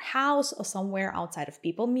in their house or somewhere outside of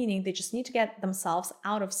people, meaning they just need to get themselves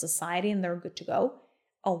out of society and they're good to go,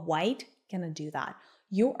 a white cannot do that.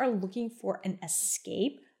 You are looking for an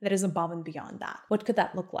escape that is above and beyond that. What could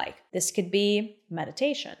that look like? This could be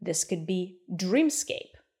meditation. This could be dreamscape.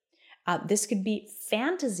 This could be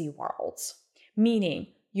fantasy worlds, meaning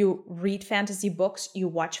you read fantasy books, you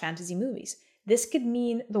watch fantasy movies. This could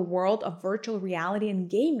mean the world of virtual reality and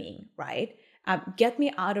gaming, right? Get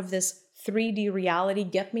me out of this 3D reality,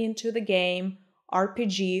 get me into the game,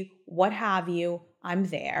 RPG, what have you, I'm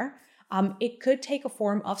there. It could take a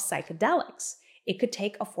form of psychedelics. It could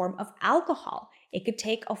take a form of alcohol. It could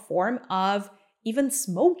take a form of even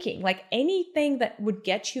smoking, like anything that would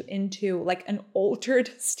get you into like an altered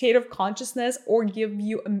state of consciousness, or give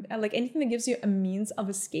you like anything that gives you a means of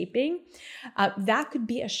escaping. That could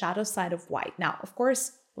be a shadow side of white. Now, of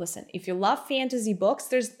course, listen, if you love fantasy books,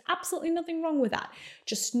 there's absolutely nothing wrong with that.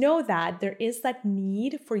 Just know that there is that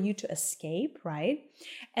need for you to escape, right?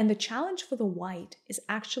 And the challenge for the white is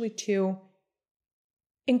actually to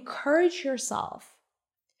encourage yourself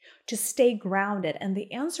to stay grounded. And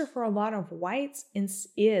the answer for a lot of whites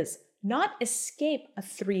is not escape a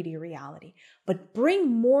 3D reality, but bring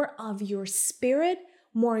more of your spirit,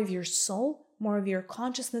 more of your soul, more of your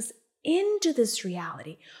consciousness into this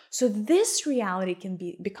reality. So this reality can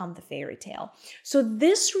become the fairy tale. So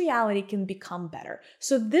this reality can become better.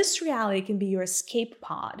 So this reality can be your escape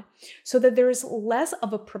pod, so that there is less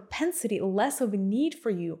of a propensity, less of a need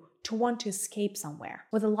for you to want to escape somewhere.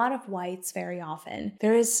 With a lot of whites, very often,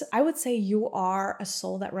 I would say you are a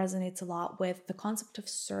soul that resonates a lot with the concept of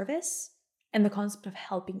service and the concept of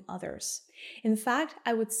helping others. In fact,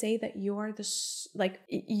 I would say that you're the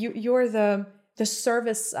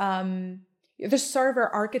service, the server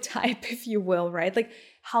archetype, if you will, right? Like,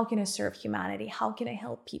 how can I serve humanity? How can I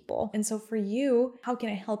help people? And so for you, how can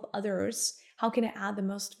I help others? How can I add the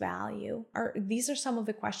most value? These are some of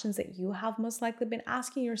the questions that you have most likely been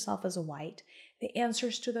asking yourself as a white. The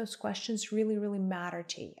answers to those questions really, really matter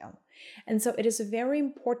to you. And so it is very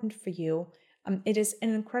important for you. It is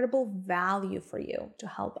an incredible value for you to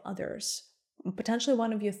help others. Potentially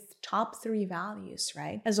one of your top 3 values,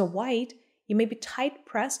 right? As a white, you may be tight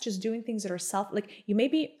pressed just doing things that are you may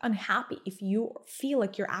be unhappy if you feel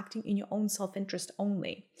like you're acting in your own self-interest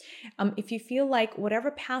only. If you feel like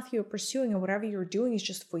whatever path you're pursuing or whatever you're doing is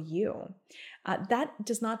just for you, that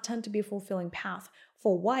does not tend to be a fulfilling path.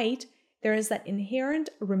 For white, there is that inherent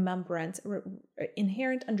remembrance,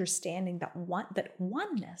 inherent understanding that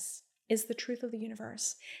oneness is the truth of the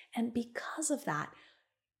universe. And because of that,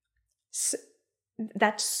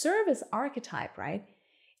 that service archetype, right,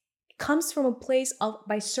 comes from a place of,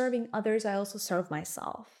 by serving others, I also serve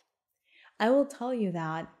myself. I will tell you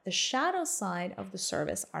that the shadow side of the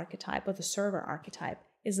service archetype, or the server archetype,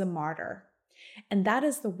 is a martyr. And that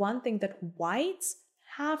is the one thing that whites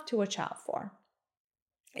have to watch out for.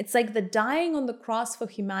 It's like the dying on the cross for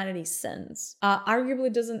humanity's sins.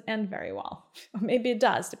 Arguably doesn't end very well. Or maybe it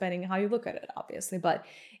does, depending on how you look at it, obviously. But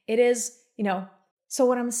it is, so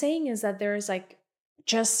what I'm saying is that there is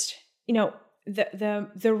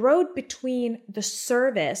the road between the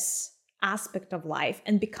service aspect of life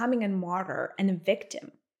and becoming a martyr and a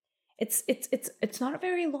victim, it's not a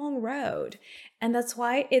very long road. And that's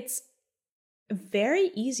why it's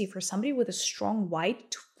very easy for somebody with a strong white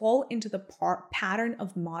to fall into the pattern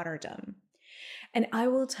of martyrdom. And I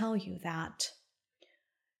will tell you that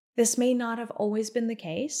this may not have always been the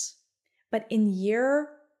case, but in year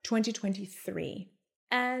 2023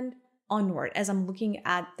 and onward, as I'm looking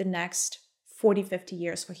at the next 40, 50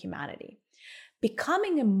 years for humanity,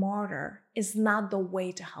 becoming a martyr is not the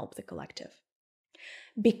way to help the collective.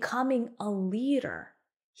 Becoming a leader,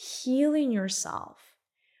 healing yourself,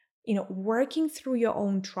 working through your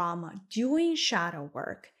own trauma, doing shadow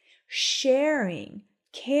work, sharing,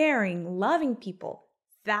 caring, loving people,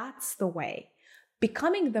 that's the way.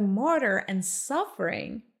 Becoming the martyr and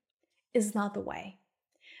suffering is not the way.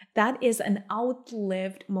 That is an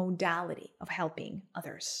outlived modality of helping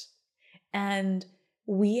others. And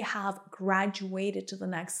we have graduated to the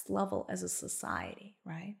next level as a society,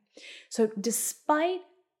 right? So despite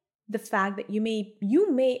the fact that you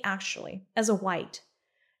may actually, as a white,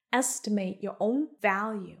 estimate your own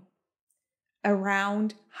value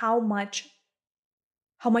around how much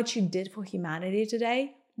you did for humanity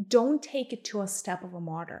today, don't take it to a step of a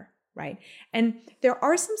martyr, right? And there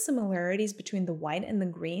are some similarities between the white and the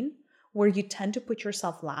green where you tend to put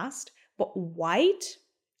yourself last, but white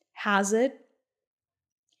has it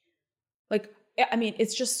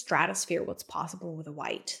it's just stratosphere what's possible with a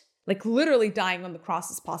white. Like literally dying on the cross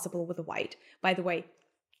is possible with a white. By the way,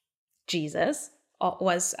 Jesus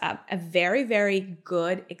was a very, very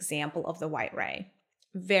good example of the white ray.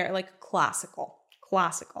 Very classical,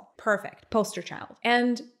 perfect poster child.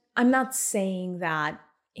 And I'm not saying that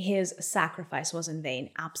his sacrifice was in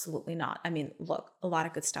vain. Absolutely not. I mean, look, a lot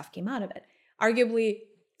of good stuff came out of it. Arguably,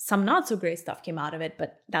 some not so great stuff came out of it,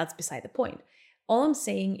 but that's beside the point. All I'm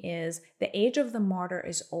saying is the age of the martyr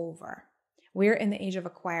is over. We're in the age of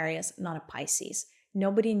Aquarius, not a Pisces.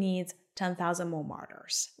 Nobody needs 10,000 more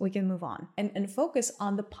martyrs. We can move on and focus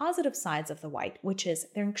on the positive sides of the white, which is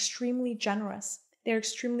they're extremely generous. They're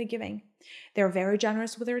extremely giving. They're very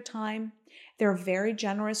generous with their time. They're very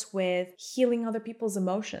generous with healing other people's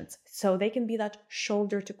emotions, so they can be that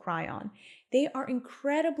shoulder to cry on. They are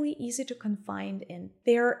incredibly easy to confide in.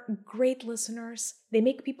 They're great listeners. They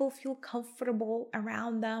make people feel comfortable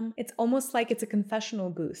around them. It's almost like it's a confessional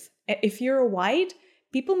booth. If you're a white,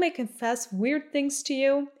 people may confess weird things to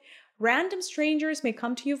you. Random strangers may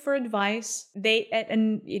come to you for advice.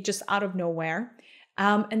 And just out of nowhere.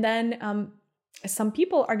 And then some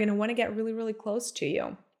people are going to want to get really, really close to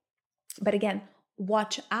you. But again,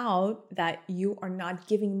 watch out that you are not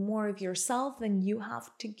giving more of yourself than you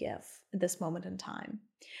have to give at this moment in time.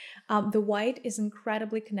 The white is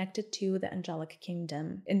incredibly connected to the angelic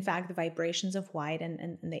kingdom. In fact, the vibrations of white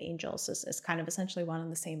and the angels is kind of essentially one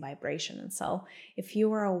and the same vibration. And so if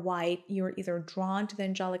you are a white, you're either drawn to the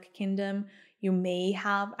angelic kingdom. You may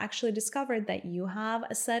have actually discovered that you have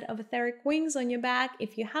a set of etheric wings on your back.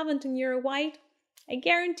 If you haven't and you're a white, I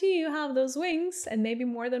guarantee you have those wings and maybe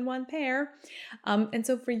more than one pair. And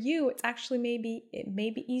so for you, it's actually it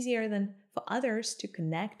may be easier than for others to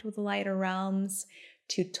connect with the lighter realms,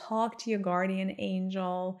 to talk to your guardian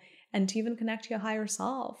angel, and to even connect to your higher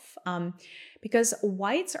self. Because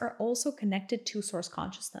whites are also connected to source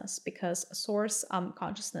consciousness, because source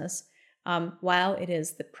consciousness, while it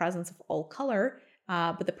is the presence of all color,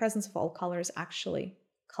 but the presence of all color is actually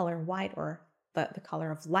color white, or the color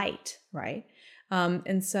of light, right?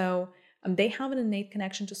 And so they have an innate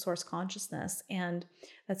connection to source consciousness, and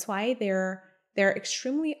that's why they're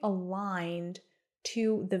extremely aligned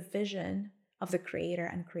to the vision of the creator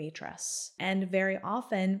and creatress. And very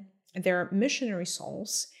often they're missionary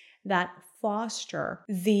souls that foster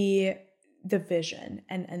the vision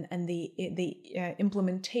and the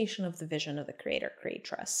implementation of the vision of the creator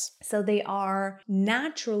creatress. So they are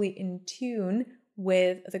naturally in tune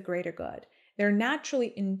with the greater good. They're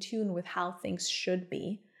naturally in tune with how things should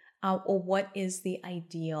be, or what is the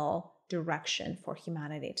ideal direction for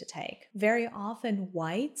humanity to take. Very often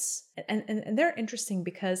whites, and they're interesting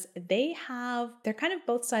because they're kind of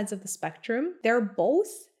both sides of the spectrum. They're both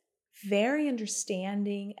very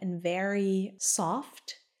understanding and very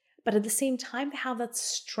soft, but at the same time, they have that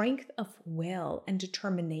strength of will and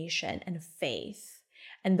determination and faith.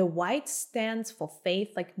 And the white stands for faith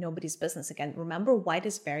like nobody's business. Again, remember, white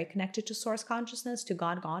is very connected to source consciousness, to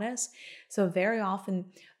God, goddess. So very often,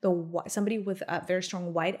 somebody with a very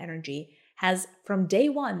strong white energy has, from day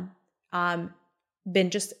one,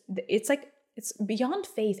 been it's like it's beyond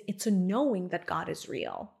faith. It's a knowing that God is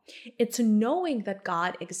real. It's a knowing that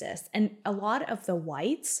God exists. And a lot of the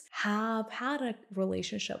whites have had a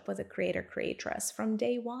relationship with the creator creatress from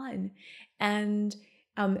day one. And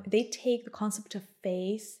they take the concept of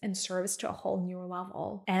faith and service to a whole new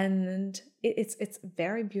level. And it's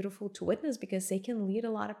very beautiful to witness, because they can lead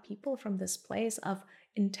a lot of people from this place of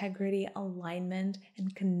integrity, alignment,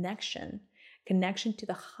 and connection to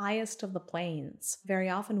the highest of the planes. Very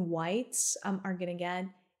often whites are going to get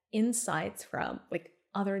insights from like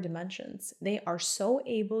other dimensions. They are so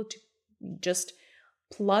able to just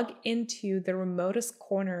plug into the remotest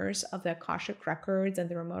corners of the Akashic records and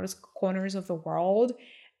the remotest corners of the world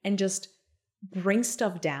and just bring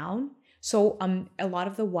stuff down. So a lot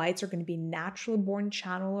of the whites are going to be naturally born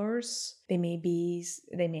channelers. They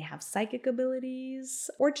may have psychic abilities,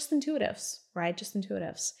 or just intuitives, right? Just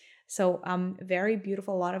intuitives. So very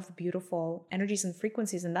beautiful, a lot of beautiful energies and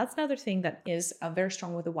frequencies. And that's another thing that is very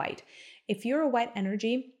strong with the white. If you're a white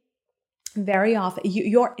energy, very often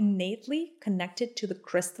you're innately connected to the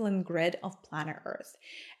crystalline grid of planet Earth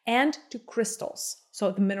and to crystals, so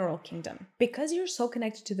the mineral kingdom. Because you're so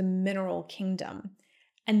connected to the mineral kingdom,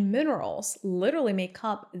 and minerals literally make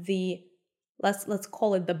up the, let's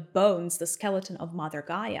call it the bones, the skeleton of Mother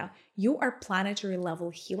Gaia. You are planetary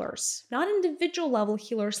level healers, not individual level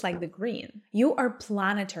healers like the green. You are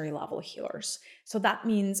planetary level healers. So that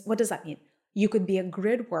means, what does that mean? You could be a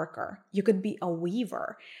grid worker. You could be a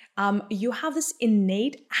weaver. You have this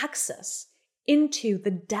innate access into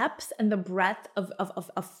the depth and the breadth of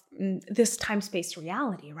this time-space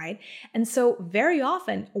reality, right? And so very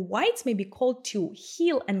often, whites may be called to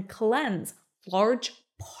heal and cleanse large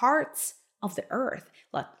parts of the earth,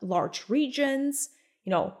 like large regions,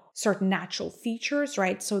 certain natural features,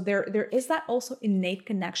 right? So there is that also innate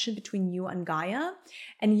connection between you and Gaia.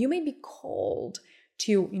 And you may be called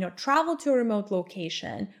to, travel to a remote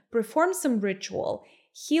location, perform some ritual,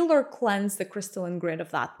 heal or cleanse the crystalline grid of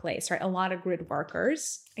that place, right? A lot of grid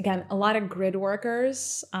workers. Again, a lot of grid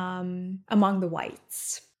workers among the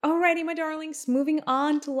whites. Alrighty, my darlings, moving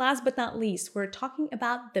on to last but not least, we're talking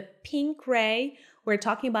about the pink ray. We're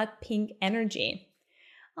talking about pink energy.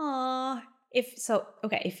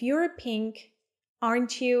 If you're a pink,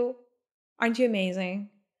 aren't you amazing?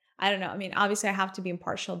 I don't know. I mean, obviously I have to be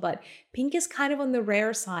impartial, but pink is kind of on the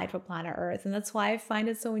rare side for planet Earth. And that's why I find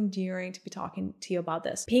it so endearing to be talking to you about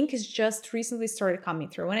this. Pink has just recently started coming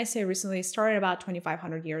through. When I say recently, it started about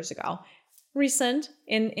 2,500 years ago. Recent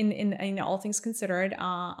in all things considered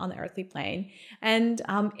on the earthly plane. And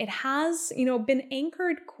it has, been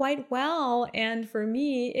anchored quite well. And for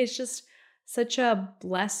me, it's just such a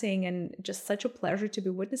blessing and just such a pleasure to be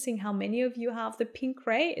witnessing how many of you have the pink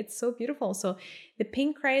ray. It's so beautiful. So the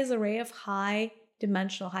pink ray is a ray of high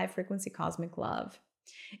dimensional, high frequency cosmic love.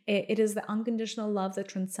 It is the unconditional love that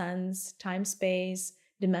transcends time, space,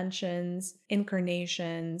 dimensions,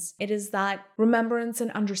 incarnations. It is that remembrance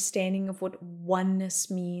and understanding of what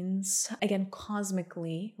oneness means, again,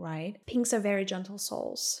 cosmically, right? Pinks are very gentle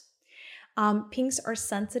souls. Pinks are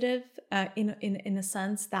sensitive in a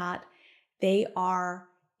sense that they have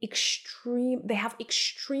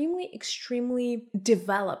extremely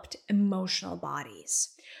developed emotional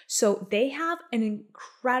bodies. So they have an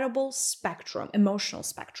incredible emotional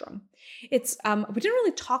spectrum. It's we didn't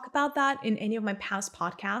really talk about that in any of my past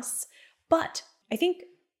podcasts, but I think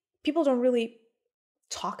people don't really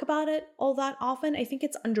talk about it all that often. I think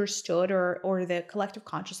it's understood, or the collective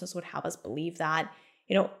consciousness would have us believe that,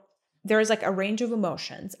 there's like a range of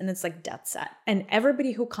emotions and it's like dead set. And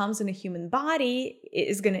everybody who comes in a human body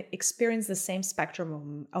is going to experience the same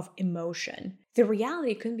spectrum of emotion. The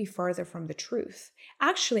reality couldn't be further from the truth.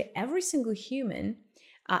 Actually, every single human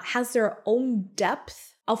has their own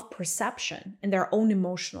depth of perception and their own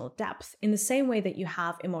emotional depth. In the same way that you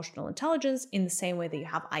have emotional intelligence, in the same way that you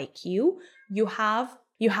have IQ, you have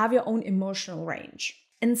your own emotional range.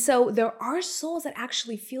 And so there are souls that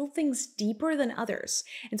actually feel things deeper than others.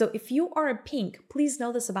 And so if you are a pink, please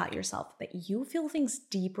know this about yourself, that you feel things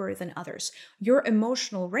deeper than others. Your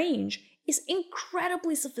emotional range is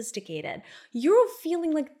incredibly sophisticated. You're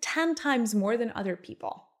feeling like 10 times more than other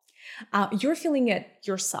people. You're feeling it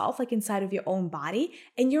yourself, like inside of your own body,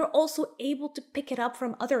 and you're also able to pick it up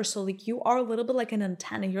from others. So like you are a little bit like an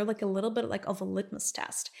antenna. You're like a little bit like of a litmus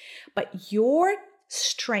test. But your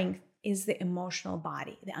strength is the emotional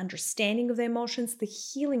body, the understanding of the emotions, the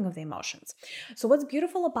healing of the emotions. So what's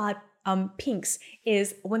beautiful about pinks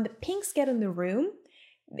is when the pinks get in the room,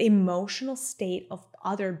 the emotional state of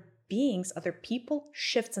other beings, other people,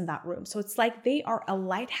 shifts in that room. So it's like they are a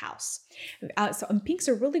lighthouse. And pinks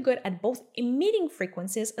are really good at both emitting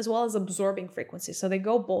frequencies as well as absorbing frequencies. So they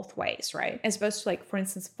go both ways, right? As opposed to, like, for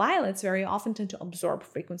instance, violets very often tend to absorb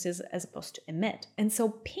frequencies as opposed to emit. And so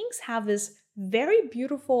pinks have this very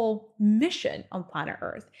beautiful mission on planet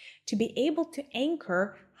Earth to be able to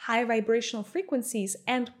anchor high vibrational frequencies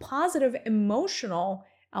and positive emotional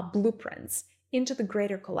blueprints into the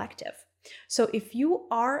greater collective. So if you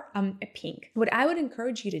are a pink, what I would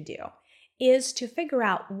encourage you to do is to figure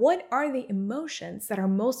out what are the emotions that are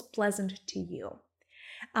most pleasant to you.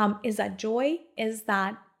 Is that joy? Is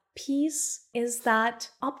that peace? Is that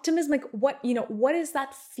optimism? Like what is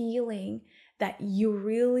that feeling that you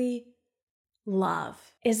really love?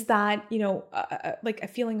 Is that, like a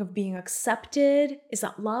feeling of being accepted? Is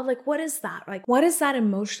that love? Like, what is that? Like, what is that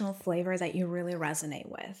emotional flavor that you really resonate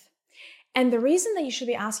with? And the reason that you should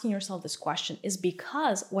be asking yourself this question is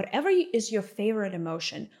because whatever is your favorite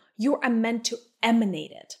emotion, you are meant to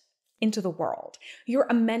emanate it into the world. You're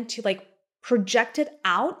meant to, like, project it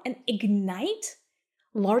out and ignite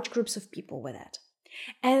large groups of people with it.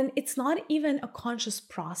 And it's not even a conscious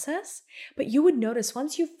process, but you would notice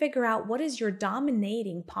once you figure out what is your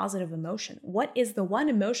dominating positive emotion, what is the one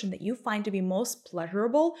emotion that you find to be most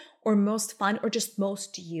pleasurable or most fun or just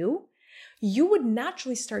most you, you would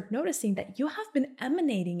naturally start noticing that you have been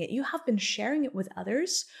emanating it, you have been sharing it with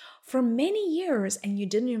others for many years and you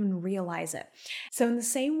didn't even realize it. So in the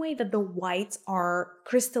same way that the whites are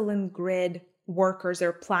crystalline grid workers,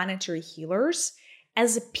 they're planetary healers,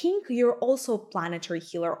 as a pink, you're also a planetary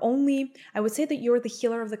healer. Only I would say that you're the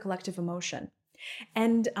healer of the collective emotion.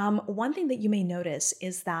 And one thing that you may notice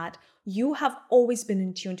is that you have always been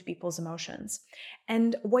in tune to people's emotions.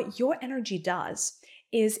 And what your energy does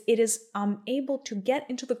is it is able to get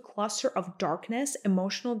into the cluster of darkness,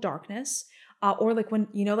 emotional darkness, or like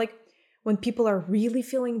when people are really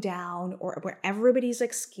feeling down or where everybody's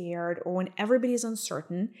like scared or when everybody's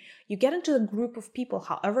uncertain, you get into a group of people,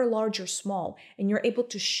 however large or small, and you're able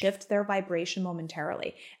to shift their vibration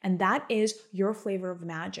momentarily. And that is your flavor of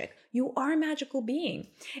magic. You are a magical being.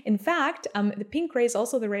 In fact, the pink ray is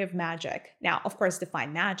also the ray of magic. Now, of course,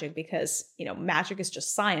 define magic because, magic is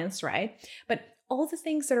just science, right? But all the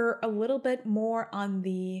things that are a little bit more on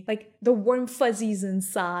the, like, the warm fuzzies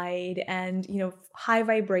inside and, high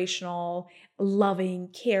vibrational, loving,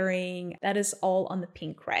 caring, that is all on the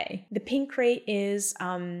pink ray. The pink ray is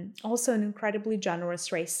also an incredibly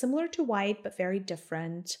generous ray, similar to white, but very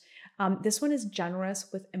different. This one is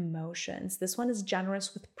generous with emotions. This one is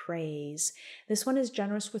generous with praise. This one is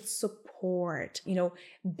generous with support,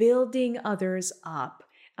 building others up.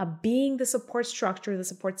 Being the support structure, the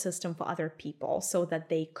support system for other people so that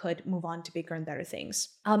they could move on to bigger and better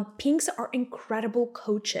things. Pinks are incredible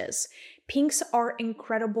coaches. Pinks are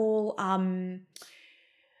incredible,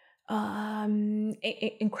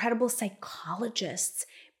 incredible psychologists.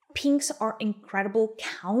 Pinks are incredible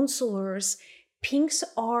counselors. Pinks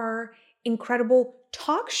are incredible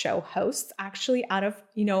talk show hosts, actually, out of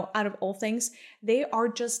all things. They are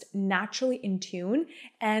just naturally in tune.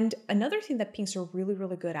 And another thing that pinks are really,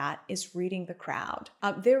 really good at is reading the crowd.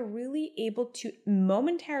 They're really able to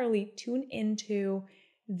momentarily tune into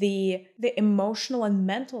the emotional and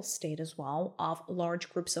mental state as well of large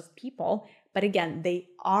groups of people. But again, they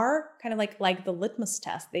are kind of like the litmus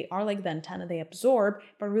test. They are like the antenna. They absorb,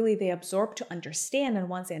 but really they absorb to understand. And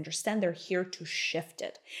once they understand, they're here to shift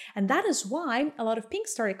it. And that is why a lot of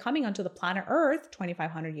pinks started coming onto the planet Earth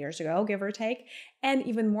 2,500 years ago, give or take, and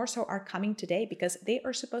even more so are coming today because they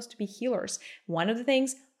are supposed to be healers. One of the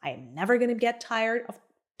things I am never going to get tired of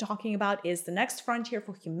talking about is the next frontier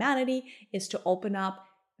for humanity is to open up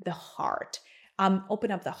the heart.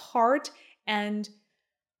 Open up the heart and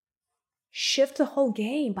shift the whole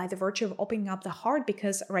game by the virtue of opening up the heart,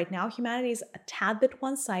 because right now humanity is a tad bit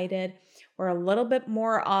one-sided. We're a little bit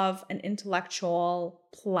more of an intellectual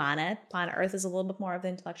planet. Planet Earth is a little bit more of the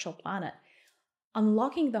intellectual planet.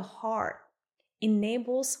 Unlocking the heart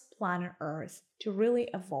enables planet Earth to really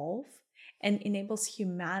evolve and enables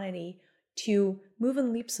humanity to move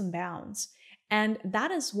in leaps and bounds. And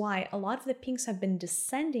that is why a lot of the pinks have been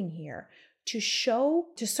descending here to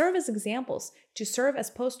serve as examples, to serve as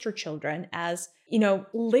poster children, as,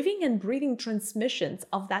 living and breathing transmissions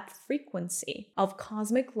of that frequency of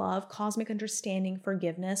cosmic love, cosmic understanding,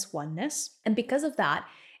 forgiveness, oneness. And because of that,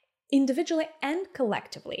 individually and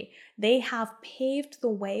collectively, they have paved the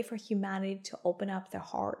way for humanity to open up their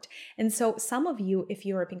heart. And so some of you, if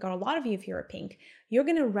you're a pink, or a lot of you, if you're a pink, you're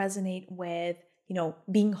going to resonate with,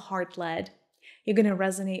 being heart-led. You're going to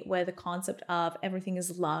resonate with the concept of everything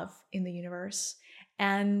is love in the universe.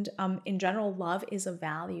 And in general, love is a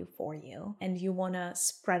value for you, and you want to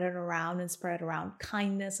spread it around and spread around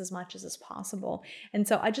kindness as much as is possible. And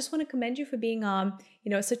so I just want to commend you for being,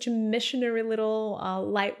 such a missionary little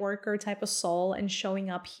light worker type of soul and showing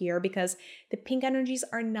up here, because the pink energies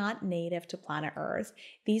are not native to planet Earth.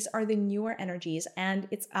 These are the newer energies. And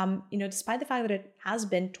it's, despite the fact that it has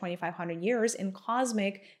been 2,500 years in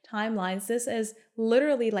cosmic timelines, this is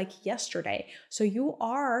literally like yesterday. So you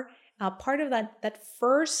are part of that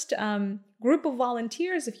first group of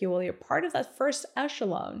volunteers, if you will. You're part of that first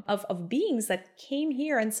echelon of beings that came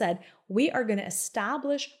here and said, we are going to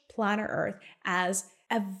establish planet Earth as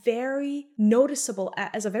a very noticeable,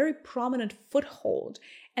 as a very prominent foothold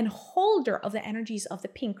and holder of the energies of the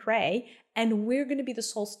pink ray, and we're going to be the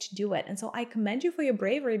souls to do it. And so I commend you for your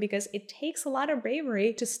bravery, because it takes a lot of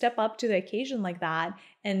bravery to step up to the occasion like that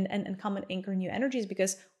and come and anchor new energies,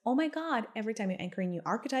 because oh my God, every time you anchor in new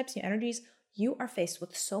archetypes, new energies, you are faced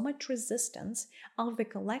with so much resistance of the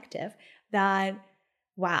collective that,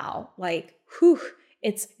 wow, like, whew,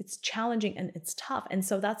 it's challenging and it's tough. And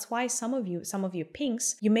so that's why some of you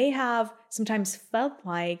pinks, you may have sometimes felt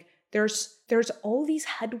like there's all these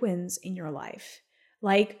headwinds in your life.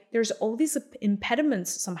 Like there's all these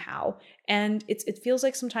impediments somehow. And it feels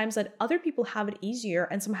like sometimes that other people have it easier.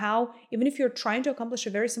 And somehow, even if you're trying to accomplish a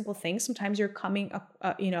very simple thing, sometimes you're coming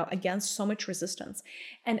against so much resistance.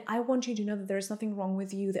 And I want you to know that there's nothing wrong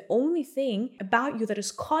with you. The only thing about you that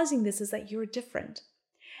is causing this is that you're different.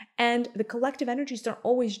 And the collective energies don't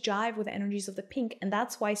always jive with the energies of the pink. And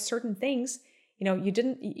that's why certain things,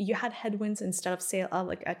 you had headwinds instead of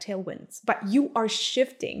tailwinds, but you are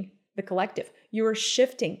shifting the collective. You are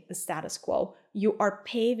shifting the status quo. You are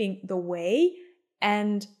paving the way,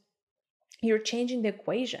 and you're changing the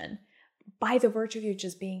equation by the virtue of you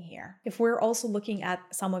just being here. If we're also looking at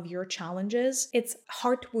some of your challenges, it's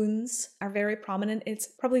heart wounds are very prominent. It's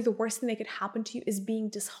probably the worst thing that could happen to you is being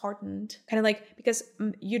disheartened. Kind of like, because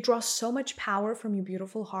you draw so much power from your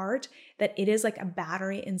beautiful heart that it is like a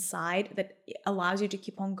battery inside that allows you to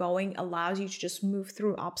keep on going, allows you to just move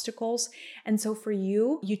through obstacles. And so for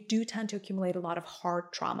you, you do tend to accumulate a lot of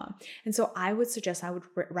heart trauma. And so I would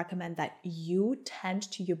recommend that you tend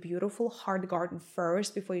to your beautiful heart garden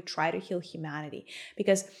first before you try to heal humanity,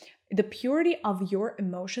 because the purity of your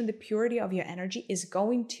emotion, the purity of your energy is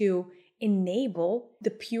going to enable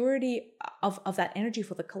the purity of that energy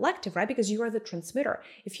for the collective, right? Because you are the transmitter.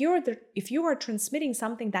 If you are transmitting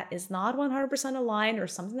something that is not 100% aligned, or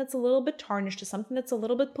something that's a little bit tarnished, or something that's a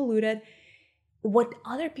little bit polluted, what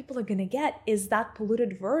other people are going to get is that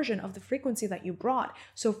polluted version of the frequency that you brought.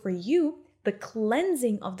 So for you, the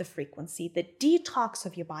cleansing of the frequency, the detox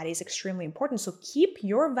of your body is extremely important. So keep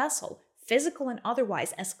your vessel, physical and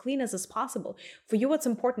otherwise, as clean as is possible. For you, what's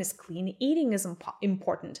important is clean eating is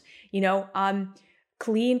important.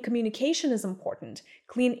 Clean communication is important.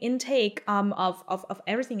 Clean intake of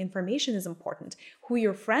everything, information is important. Who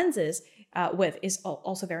your friends is with is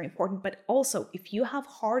also very important. But also, if you have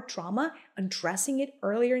hard trauma, addressing it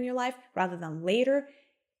earlier in your life rather than later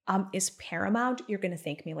is paramount. You're going to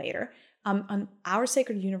thank me later. On our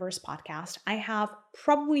Sacred Universe podcast, I have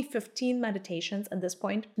probably 15 meditations at this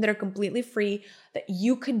point that are completely free that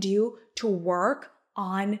you could do to work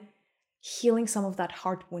on healing some of that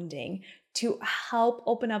heart wounding, to help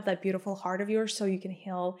open up that beautiful heart of yours so you can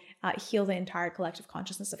heal the entire collective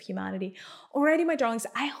consciousness of humanity. Alrighty, my darlings,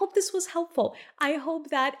 I hope this was helpful. I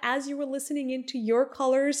hope that as you were listening into your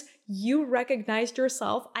colors, you recognized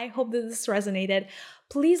yourself. I hope that this resonated.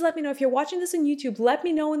 Please let me know if you're watching this on YouTube. Let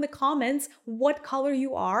me know in the comments what color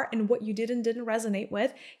you are and what you did and didn't resonate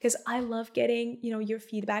with, because I love getting, your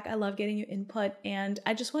feedback. I love getting your input. And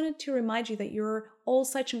I just wanted to remind you that you're all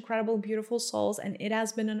such incredible, beautiful souls. And it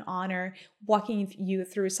has been an honor walking you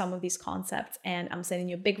through some of these concepts. And I'm sending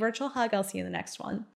you a big virtual hug. I'll see you in the next one.